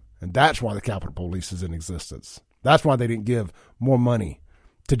folks. And that's why the Capitol Police is in existence. That's why they didn't give more money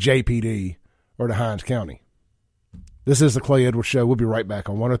to JPD or to Hinds County. This is the Clay Edwards Show. We'll be right back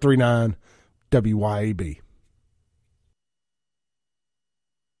on 103.9 WYAB.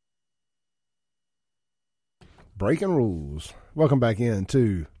 Breaking rules. Welcome back in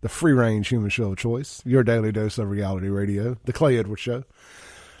to the free-range human show of choice, your daily dose of reality radio, the Clay Edwards Show,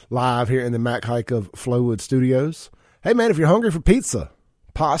 live here in the Mac Hike of Flowood Studios. Hey, man, if you're hungry for pizza,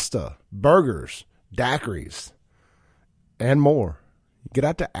 pasta, burgers, daiquiris, and more, get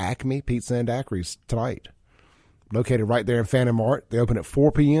out to Acme Pizza and Daiquiris tonight. Located right there in Phantom Mart. They open at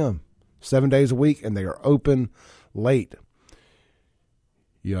 4 p.m., 7 days a week, and they are open late.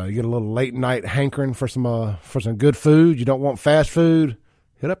 You get a little late night hankering for some good food. You don't want fast food.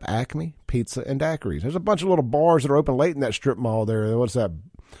 Hit up Acme Pizza and Daiquiris. There's a bunch of little bars that are open late in that strip mall there. What's that?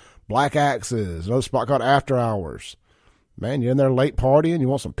 Black Axes. Another spot called After Hours. Man, you're in there late partying. You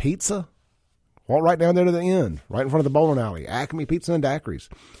want some pizza? Walk right down there to the end, right in front of the bowling alley. Acme Pizza and Daiquiris.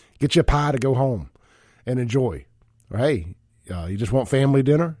 Get you a pie to go home and enjoy. Or, hey, you just want family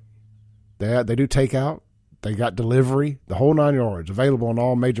dinner? They do takeout. They got delivery, the whole 9 yards, available on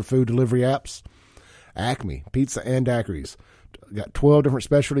all major food delivery apps. Acme Pizza and Daiquiris. Got 12 different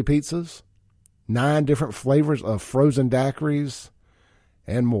specialty pizzas, 9 different flavors of frozen daiquiris,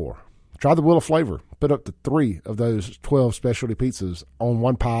 and more. Try the wheel of flavor. Put up to 3 of those 12 specialty pizzas on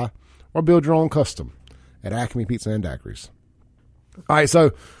one pie, or build your own custom at Acme Pizza and Daiquiris. All right,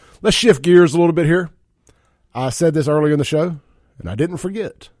 so let's shift gears a little bit here. I said this earlier in the show, and I didn't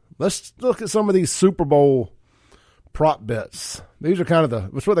forget. Let's look at some of these Super Bowl prop bets. These are kind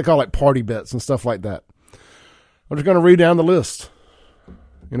of it's what they call like party bets and stuff like that. I'm just going to read down the list.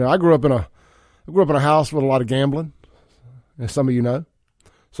 I grew up in a house with a lot of gambling, as some of you know.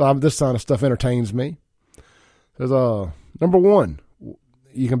 So this kind of stuff entertains me. There's number 1,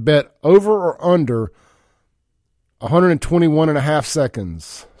 you can bet over or under 121 and a half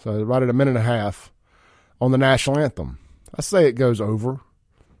seconds. So right at a minute and a half on the national anthem. I say it goes over.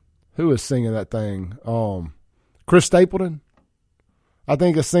 Who is singing that thing? Chris Stapleton, I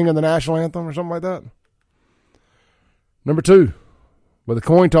think, is singing the national anthem or something like that. Number 2, will the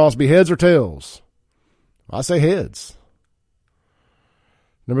coin toss be heads or tails? I say heads.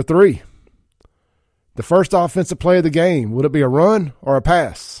 Number 3, the first offensive play of the game, would it be a run or a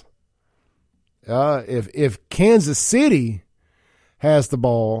pass? If Kansas City has the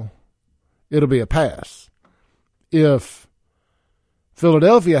ball, it'll be a pass. If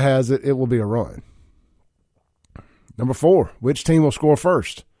Philadelphia has it, it will be a run. Number 4, which team will score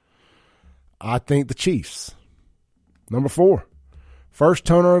first? I think the Chiefs. Number 4, first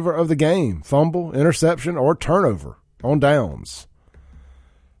turnover of the game, fumble, interception, or turnover on downs.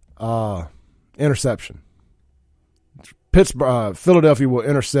 Interception. Philadelphia will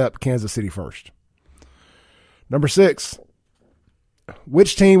intercept Kansas City first. Number 6,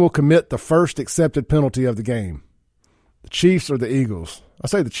 which team will commit the first accepted penalty of the game? The Chiefs or the Eagles? I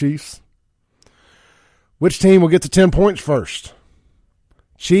say the Chiefs. Which team will get to 10 points first?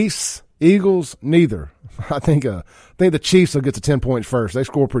 Chiefs, Eagles, neither. I think the Chiefs will get to 10 points first. They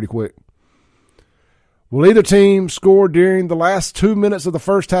score pretty quick. Will either team score during the last 2 minutes of the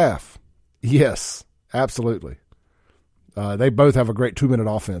first half? Yes, absolutely. They both have a great 2-minute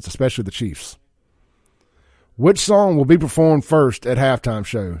offense, especially the Chiefs. Which song will be performed first at halftime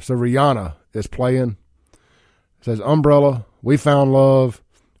show? So Rihanna is playing. It says Umbrella, We Found Love,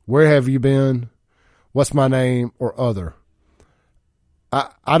 Where Have You Been, What's My Name, or Other.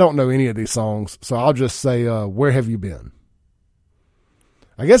 I don't know any of these songs, so I'll just say Where Have You Been?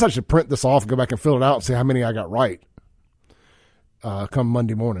 I guess I should print this off and go back and fill it out and see how many I got right come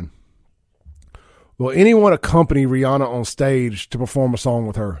Monday morning. Will anyone accompany Rihanna on stage to perform a song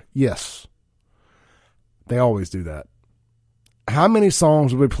with her? Yes. They always do that. How many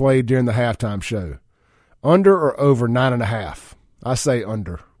songs will be played during the halftime show? Under or over 9.5? I say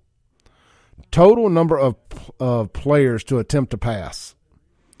under. Total number of players to attempt to pass.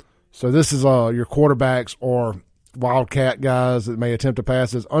 So this is your quarterbacks or wildcat guys that may attempt to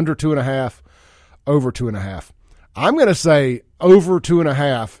pass is under 2.5, over 2.5. I'm going to say over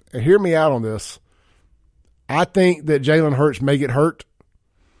 2.5. And hear me out on this. I think that Jalen Hurts may get hurt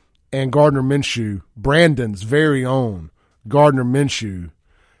and Gardner Minshew, Brandon's very own Gardner Minshew,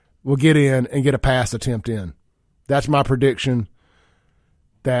 will get in and get a pass attempt in. That's my prediction,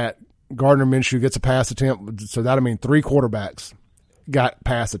 that Gardner Minshew gets a pass attempt. So that'll mean 3 quarterbacks got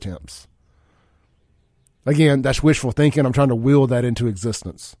pass attempts. Again, that's wishful thinking. I'm trying to will that into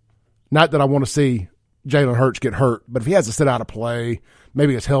existence. Not that I want to see Jalen Hurts get hurt, but if he has to sit out a play,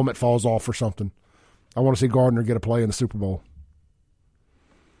 maybe his helmet falls off or something, I want to see Gardner get a play in the Super Bowl.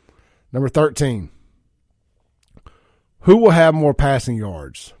 Number 13. Who will have more passing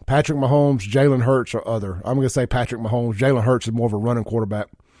yards? Patrick Mahomes, Jalen Hurts, or other? I'm going to say Patrick Mahomes. Jalen Hurts is more of a running quarterback.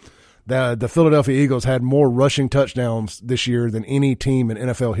 The Philadelphia Eagles had more rushing touchdowns this year than any team in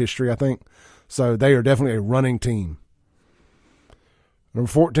NFL history, I think. So they are definitely a running team. Number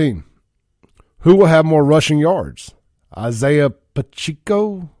 14. Who will have more rushing yards? Isaiah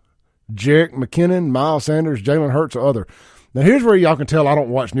Pacheco, Jerick McKinnon, Miles Sanders, Jalen Hurts, or other? Now, here's where y'all can tell I don't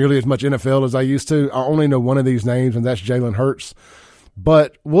watch nearly as much NFL as I used to. I only know one of these names, and that's Jalen Hurts.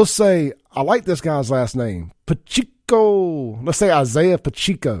 But we'll say, I like this guy's last name, Pacheco. Let's say Isaiah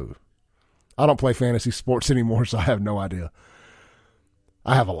Pacheco. I don't play fantasy sports anymore, so I have no idea.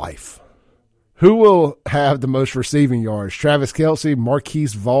 I have a life. Who will have the most receiving yards? Travis Kelce,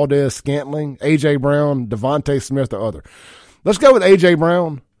 Marquise Valdez-Scantling, A.J. Brown, Devontae Smith, or other? Let's go with A.J.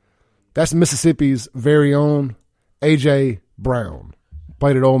 Brown. That's Mississippi's very own A.J. Brown.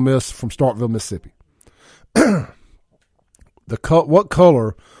 Played at Ole Miss from Starkville, Mississippi. What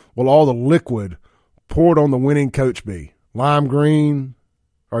color will all the liquid poured on the winning coach be? Lime green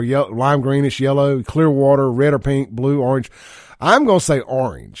or lime greenish yellow, clear water, red or pink, blue, orange? I'm going to say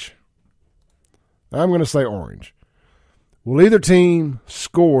orange. Will either team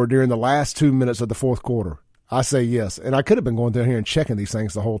score during the last 2 minutes of the fourth quarter? I say yes. And I could have been going down here and checking these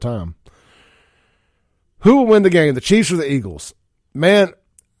things the whole time. Who will win the game, the Chiefs or the Eagles? Man,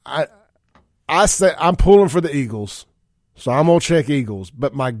 I say I'm pulling for the Eagles, so I'm going to check Eagles.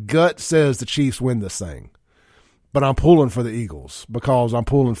 But my gut says the Chiefs win this thing. But I'm pulling for the Eagles because I'm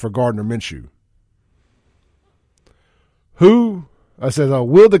pulling for Gardner Minshew. Will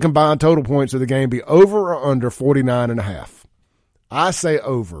the combined total points of the game be over or under 49.5? I say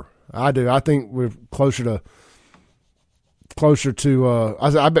over. I do. I think we're closer to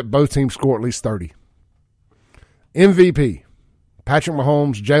I bet both teams score at least 30. MVP, Patrick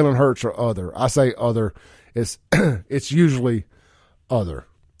Mahomes, Jalen Hurts, or other? I say other. It's usually other.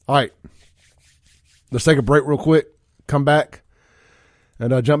 All right. Let's take a break real quick, come back,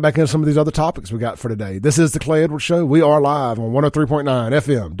 and jump back into some of these other topics we got for today. This is the Clay Edwards Show. We are live on 103.9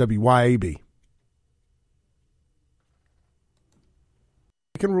 FM, WYAB.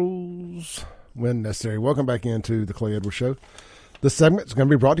 Breaking rules when necessary. Welcome back into the Clay Edwards Show. This segment is going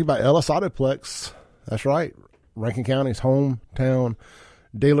to be brought to you by Ellis Autoplex. That's right. Rankin County's hometown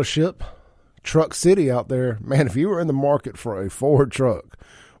dealership. Truck City out there. Man, if you were in the market for a Ford truck,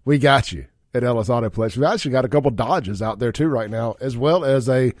 we got you at Ellis Autoplex. We've actually got a couple Dodges out there too right now, as well as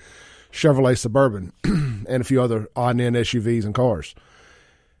a Chevrolet Suburban and a few other odd-end SUVs and cars.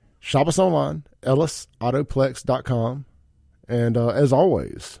 Shop us online, ellisautoplex.com. And as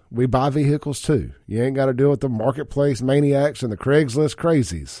always, we buy vehicles too. You ain't got to deal with the marketplace maniacs and the Craigslist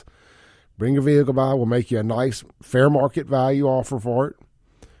crazies. Bring your vehicle by. We'll make you a nice, fair market value offer for it.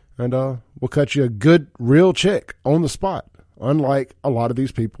 And we'll cut you a good, real check on the spot, unlike a lot of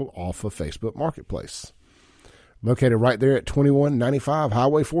these people off of Facebook Marketplace. Located right there at 2195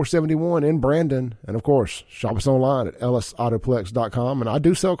 Highway 471 in Brandon. And, of course, shop us online at ellisautoplex.com. And I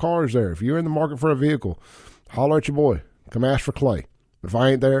do sell cars there. If you're in the market for a vehicle, holler at your boy. Come ask for Clay. If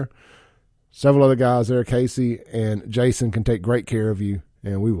I ain't there, several other guys there, Casey and Jason, can take great care of you.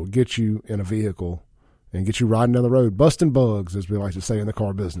 And we will get you in a vehicle and get you riding down the road. Busting bugs, as we like to say in the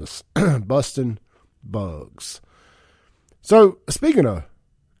car business. Busting bugs. So, speaking of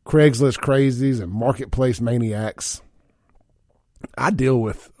Craigslist crazies and marketplace maniacs, I deal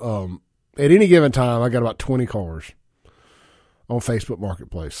with, at any given time, I got about 20 cars on Facebook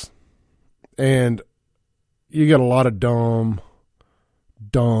Marketplace. And you get a lot of dumb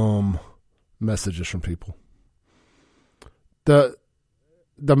messages from people.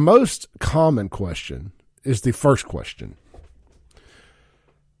 The most common question is the first question.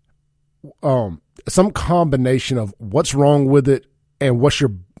 Some combination of what's wrong with it and what's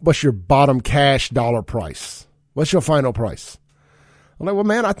your bottom cash dollar price? What's your final price? I'm like, well,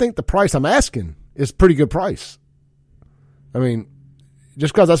 man, I think the price I'm asking is a pretty good price. I mean,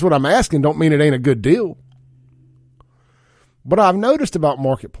 just because that's what I'm asking don't mean it ain't a good deal. What I've noticed about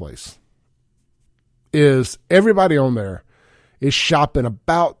Marketplace is everybody on there is shopping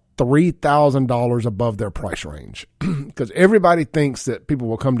about $3,000 above their price range because everybody thinks that people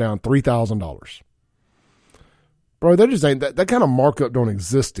will come down $3,000. Bro, that just ain't that kind of markup don't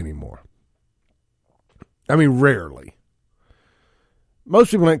exist anymore. I mean, rarely.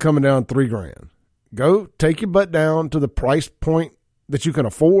 Most people ain't coming down $3,000. Go take your butt down to the price point that you can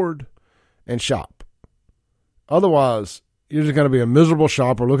afford and shop. Otherwise, you're just going to be a miserable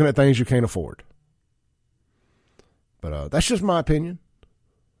shopper looking at things you can't afford. But that's just my opinion.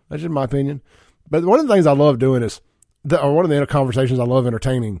 That's just my opinion. But one of the things I love doing is, or one of the conversations I love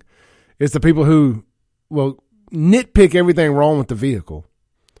entertaining, is the people who will nitpick everything wrong with the vehicle.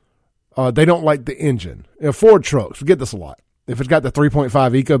 They don't like the engine. Ford trucks, we get this a lot. If it's got the 3.5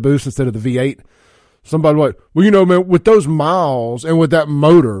 EcoBoost instead of the V8, somebody like, well, you know, man, with those miles and with that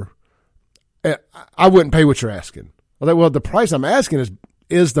motor, I wouldn't pay what you're asking. I was like, well, the price I'm asking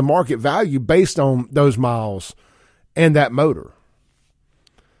is the market value based on those miles and that motor.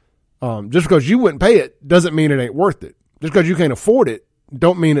 Just because you wouldn't pay it doesn't mean it ain't worth it. Just because you can't afford it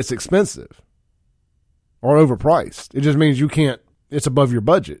don't mean it's expensive or overpriced. It just means you can't, it's above your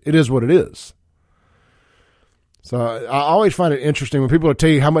budget. It is what it is. So I always find it interesting when people will tell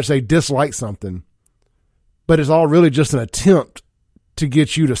you how much they dislike something, but it's all really just an attempt to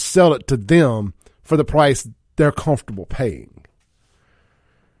get you to sell it to them for the price they're comfortable paying.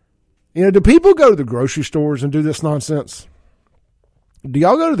 You know, do people go to the grocery stores and do this nonsense? Do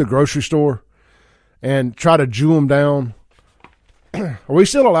y'all go to the grocery store and try to Jew them down? Are we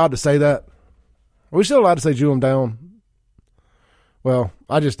still allowed to say that? Are we still allowed to say Jew them down? Well,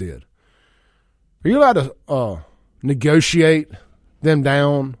 I just did. Are you allowed to negotiate them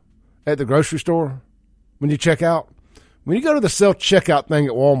down at the grocery store when you check out? When you go to the self-checkout thing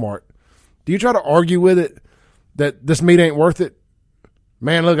at Walmart, do you try to argue with it that this meat ain't worth it?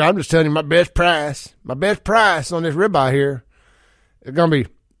 Man, look, I'm just telling you my best price on this ribeye here is going to be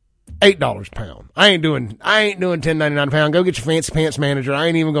 $8 a pound. I ain't doing $10.99 a pound. Go get your fancy pants manager. I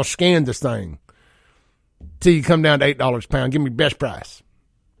ain't even going to scan this thing till you come down to $8 a pound. Give me best price.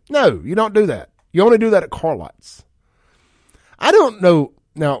 No, you don't do that. You only do that at car lots. I don't know.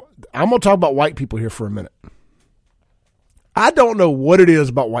 Now, I'm going to talk about white people here for a minute. I don't know what it is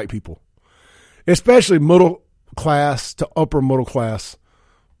about white people, especially middle class to upper middle class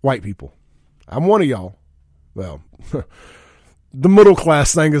white people. I'm one of y'all. Well, the middle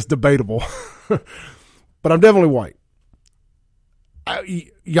class thing is debatable, but I'm definitely white.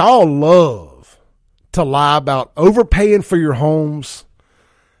 Y'all love to lie about overpaying for your homes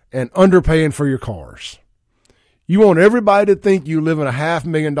and underpaying for your cars. You want everybody to think you live in a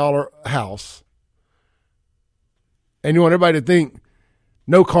 $500,000 house, and you want everybody to think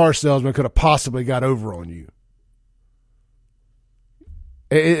no car salesman could have possibly got over on you.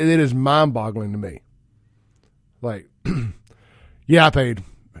 It is mind-boggling to me. Like, yeah, I paid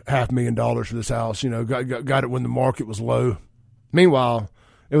 $500,000 for this house. You know, got it when the market was low. Meanwhile,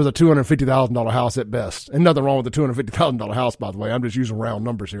 it was a $250,000 house at best. And nothing wrong with the $250,000 house, by the way. I'm just using round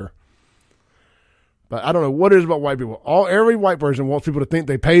numbers here. But I don't know what it is about white people. Every white person wants people to think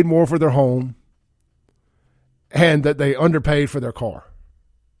they paid more for their home and that they underpaid for their car.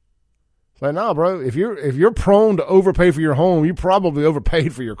 It's like, nah, bro, if you're prone to overpay for your home, you probably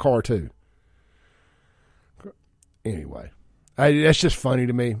overpaid for your car too. Anyway, that's just funny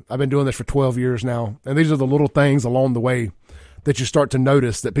to me. I've been doing this for 12 years now, and these are the little things along the way that you start to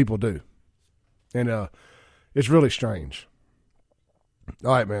notice that people do. And it's really strange.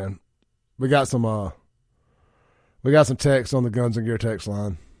 All right, man. We got some text on the Guns and Gear text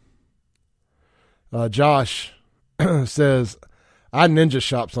line. Josh says, I ninja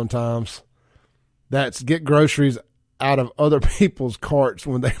shop sometimes. That's get groceries out of other people's carts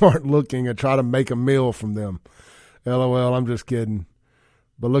when they aren't looking and try to make a meal from them. LOL, I'm just kidding.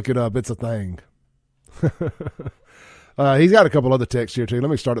 But look it up. It's a thing. He's got a couple other texts here, too. Let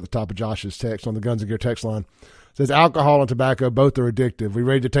me start at the top of Josh's text on the Guns and Gear text line. It says, alcohol and tobacco, both are addictive. We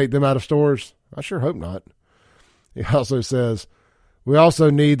ready to take them out of stores? I sure hope not. He also says, we also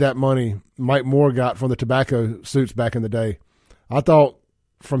need that money Mike Moore got from the tobacco suits back in the day. I thought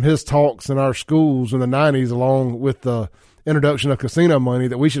from his talks in our schools in the 90s, along with the introduction of casino money,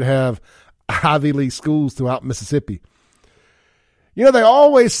 that we should have Ivy League schools throughout Mississippi. You know, they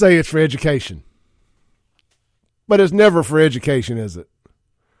always say it's for education, but it's never for education, is it?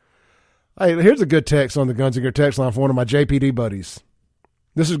 Hey, here's a good text on the Guns and Gear text line for one of my JPD buddies.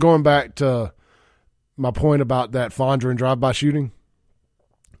 This is going back to my point about that Fondren drive-by shooting.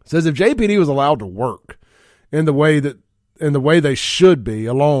 It says if JPD was allowed to work in the way they should be,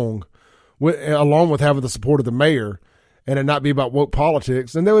 along with having the support of the mayor, and it not be about woke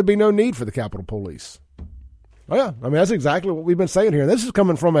politics, then there would be no need for the Capitol Police. Oh, yeah. I mean, that's exactly what we've been saying here. This is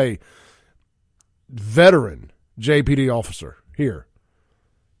coming from a veteran JPD officer here.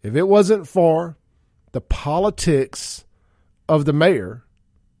 If it wasn't for the politics of the mayor,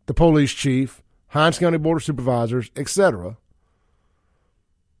 the police chief, Hinds County Board of Supervisors, etc.,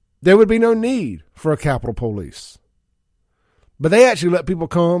 there would be no need for a Capitol Police. But they actually let people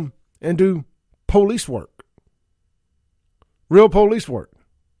come and do police work. Real police work.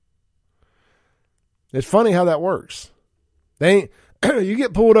 It's funny how that works. They ain't, you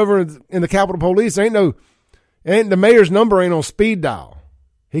get pulled over in the Capitol Police, the mayor's number ain't on speed dial.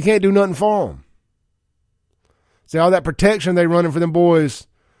 He can't do nothing for them. See, all that protection they running for them boys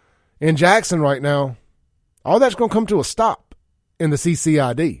in Jackson right now, all that's going to come to a stop in the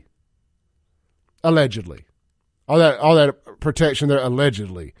CCID. Allegedly. All that protection they're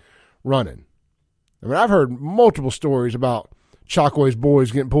allegedly running. I mean, I've heard multiple stories about Chocoway's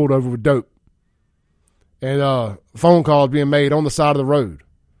boys getting pulled over with dope and phone calls being made on the side of the road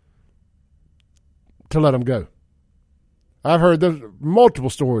to let them go. I've heard there's multiple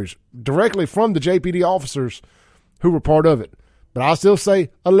stories directly from the JPD officers who were part of it. But I'll still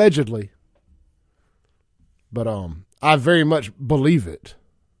say allegedly. But I very much believe it.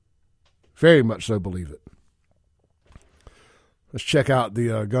 Very much so believe it. Let's check out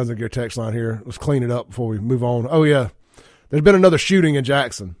the Guns and Gear text line here. Let's clean it up before we move on. Oh, yeah. There's been another shooting in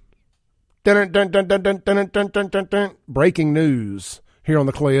Jackson. Dun, dun, dun, dun, dun, dun, dun, dun, dun, dun. Breaking news here on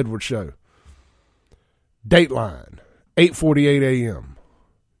the Clay Edwards Show. Dateline, 8:48 a.m.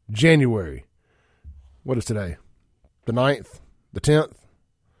 January. What is today? The 9th? The 10th?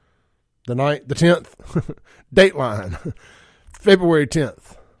 The 9th? The 10th? Dateline, February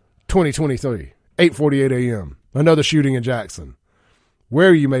 10th, 2023, 8:48 a.m. Another shooting in Jackson.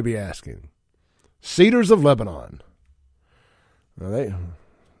 Where, you may be asking? Cedars of Lebanon. Then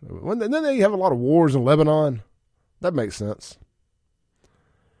they have a lot of wars in Lebanon. That makes sense.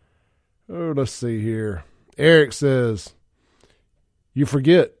 Oh, let's see here. Eric says, you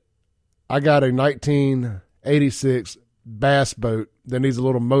forget I got a 1986 bass boat that needs a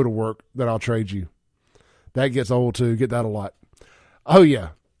little motor work that I'll trade you. That gets old too. Get that a lot. Oh, yeah.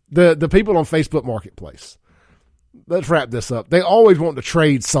 The people on Facebook Marketplace. Let's wrap this up. They always want to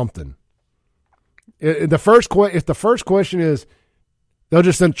trade something. If the first question is, they'll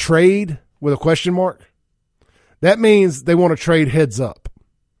just send trade with a question mark, that means they want to trade heads up.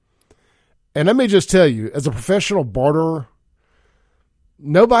 And let me just tell you, as a professional barterer,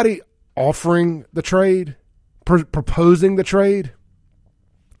 nobody offering the trade, proposing the trade,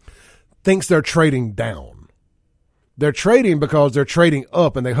 thinks they're trading down. They're trading because they're trading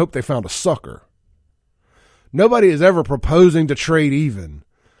up and they hope they found a sucker. Nobody is ever proposing to trade even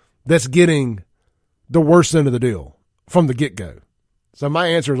that's getting the worst end of the deal from the get-go. So my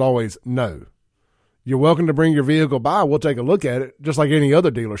answer is always no. You're welcome to bring your vehicle by. We'll take a look at it, just like any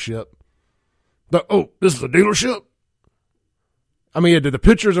other dealership. But, this is a dealership? I mean, did the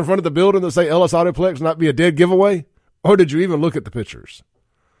pictures in front of the building that say Ellis Autoplex not be a dead giveaway? Or did you even look at the pictures?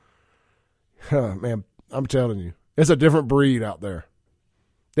 Man, I'm telling you, it's a different breed out there.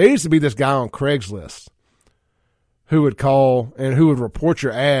 There used to be this guy on Craigslist who would call and who would report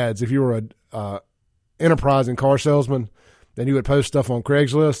your ads if you were a enterprising car salesman. Then you would post stuff on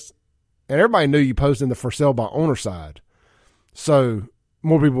Craigslist, and everybody knew you posted the for sale by owner side, so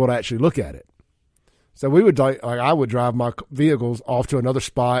more people would actually look at it. So we would I would drive my vehicles off to another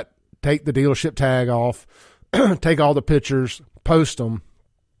spot, take the dealership tag off, take all the pictures, post them,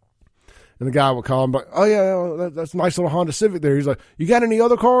 and the guy would call him like, "Oh yeah, that's a nice little Honda Civic there." He's like, "You got any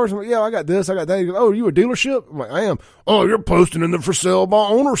other cars?" I'm like, "Yeah, I got this, I got that." He goes, "Oh, you a dealership?" I'm like, "I am." "Oh, you're posting in the for sale by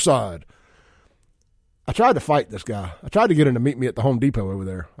owner side." I tried to fight this guy. I tried to get him to meet me at the Home Depot over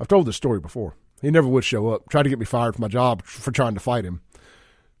there. I've told this story before. He never would show up. Tried to get me fired from my job for trying to fight him.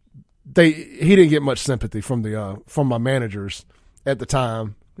 He didn't get much sympathy from my managers at the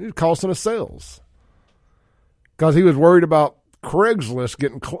time. He was costing us sales because he was worried about Craigslist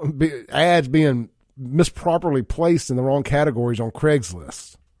getting ads being misproperly placed in the wrong categories on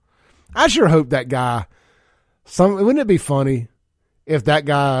Craigslist. I sure hope that guy. Wouldn't it be funny if that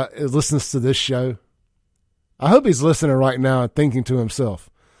guy listens to this show? I hope he's listening right now and thinking to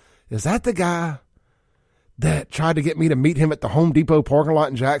himself, is that the guy that tried to get me to meet him at the Home Depot parking lot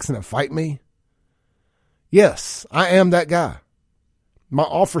in Jackson and fight me? Yes, I am that guy. My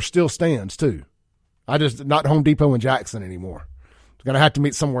offer still stands too. I just not Home Depot in Jackson anymore. I'm going to have to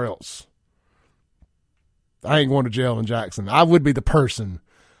meet somewhere else. I ain't going to jail in Jackson. I would be the person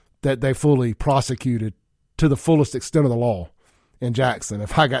that they fully prosecuted to the fullest extent of the law in Jackson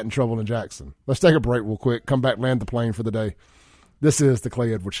if I got in trouble in Jackson. Let's take a break real quick. Come back, land the plane for the day. This is the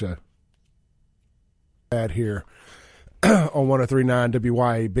Clay Edwards Show. Here on 103.9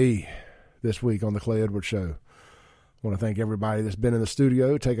 WYAB this week on the Clay Edwards Show. I want to thank everybody that's been in the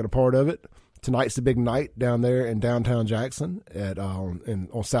studio, taking a part of it. Tonight's the big night down there in downtown Jackson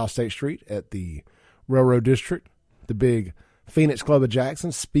on South State Street at the Railroad District. The big Phoenix Club of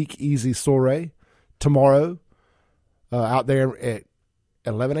Jackson Speakeasy Soiree tomorrow out there at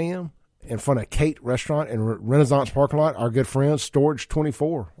 11 a.m. in front of Kate Restaurant in Renaissance Parking Lot. Our good friends, Storage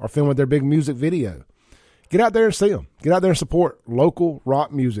 24, are filming their big music video. Get out there and see them. Get out there and support local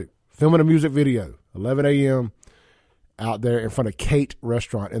rock music. Filming a music video, 11 a.m. out there in front of Kate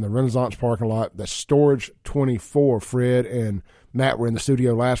Restaurant in the Renaissance Parking Lot. That's Storage 24. Fred and Matt were in the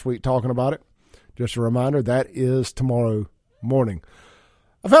studio last week talking about it. Just a reminder, that is tomorrow morning.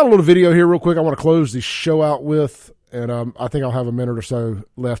 I found a little video here real quick I want to close the show out with, and I think I'll have a minute or so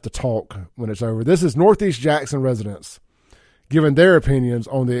left to talk when it's over. This is Northeast Jackson residents giving their opinions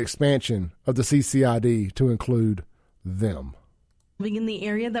on the expansion of the CCID to include them. Living in the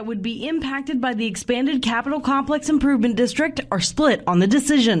area that would be impacted by the expanded Capitol Complex Improvement District are split on the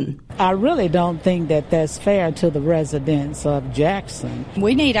decision. I really don't think that that's fair to the residents of Jackson.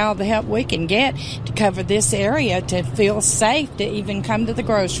 We need all the help we can get to cover this area to feel safe to even come to the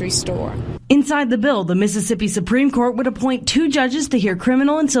grocery store. Inside the bill, the Mississippi Supreme Court would appoint 2 judges to hear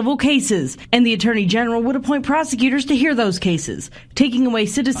criminal and civil cases, and the Attorney General would appoint prosecutors to hear those cases, taking away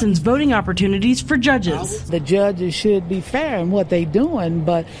citizens' voting opportunities for judges. The judges should be fair in what they doing,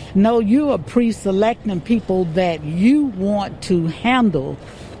 but no, you are pre-selecting people that you want to handle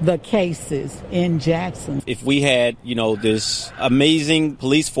the cases in Jackson. If we had, this amazing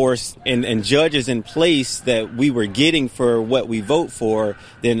police force and judges in place that we were getting for what we vote for,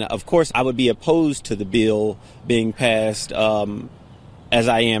 then of course I would be opposed to the bill being passed as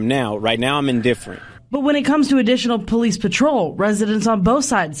I am now. Right now I'm indifferent. But when it comes to additional police patrol, residents on both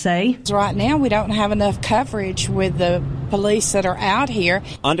sides say, right now we don't have enough coverage with the police that are out here.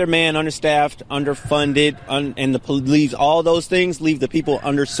 Undermanned, understaffed, underfunded, and the police, all those things leave the people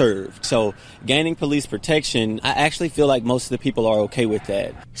underserved. So gaining police protection, I actually feel like most of the people are okay with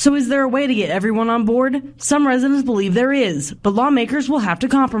that. So is there a way to get everyone on board? Some residents believe there is, but lawmakers will have to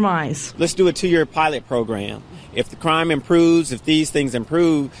compromise. Let's do a 2-year pilot program. If the crime improves, if these things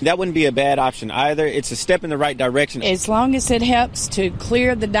improve, that wouldn't be a bad option either. It's a step in the right direction. As long as it helps to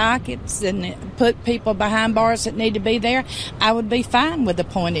clear the dockets and put people behind bars that need to be there, I would be fine with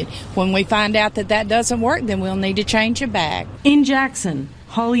appointed. When we find out that doesn't work, then we'll need to change it back. In Jackson,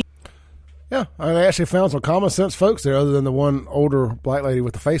 Holly. Yeah, they actually found some common sense folks there, other than the one older black lady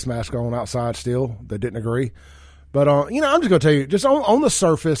with the face mask on outside still that didn't agree. But, I'm just going to tell you, just on the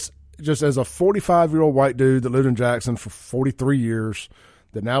surface, just as a 45-year-old white dude that lived in Jackson for 43 years,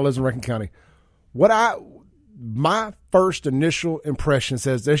 that now lives in Rankin County, my first initial impression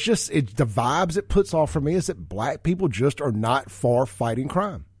says the vibes it puts off for me is that black people just are not for fighting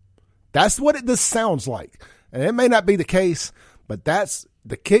crime. That's what this sounds like. And it may not be the case, but that's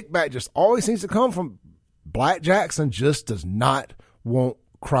the kickback just always seems to come from Black Jackson just does not want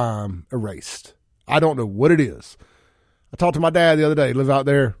crime erased. I don't know what it is. I talked to my dad the other day, live out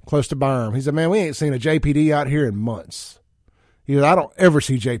there close to Byram. He said, man, we ain't seen a JPD out here in months. He said, I don't ever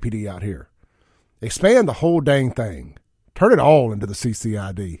see JPD out here. Expand the whole dang thing. Turn it all into the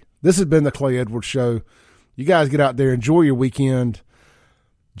CCID. This has been the Clay Edwards Show. You guys get out there, enjoy your weekend.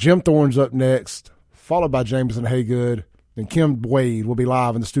 Jim Thorne's up next, followed by Jameson Haygood, and Kim Wade will be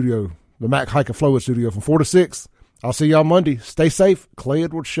live in the studio, the Mac Hike and Flowood studio from 4 to 6. I'll see y'all Monday. Stay safe.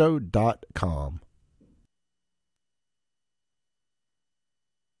 ClayEdwardsShow.com.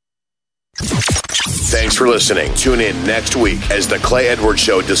 Thanks for listening. Tune in next week as the Clay Edwards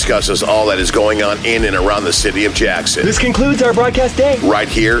Show discusses all that is going on in and around the city of Jackson. This concludes our broadcast day. Right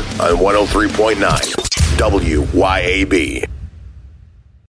here on 103.9 WYAB.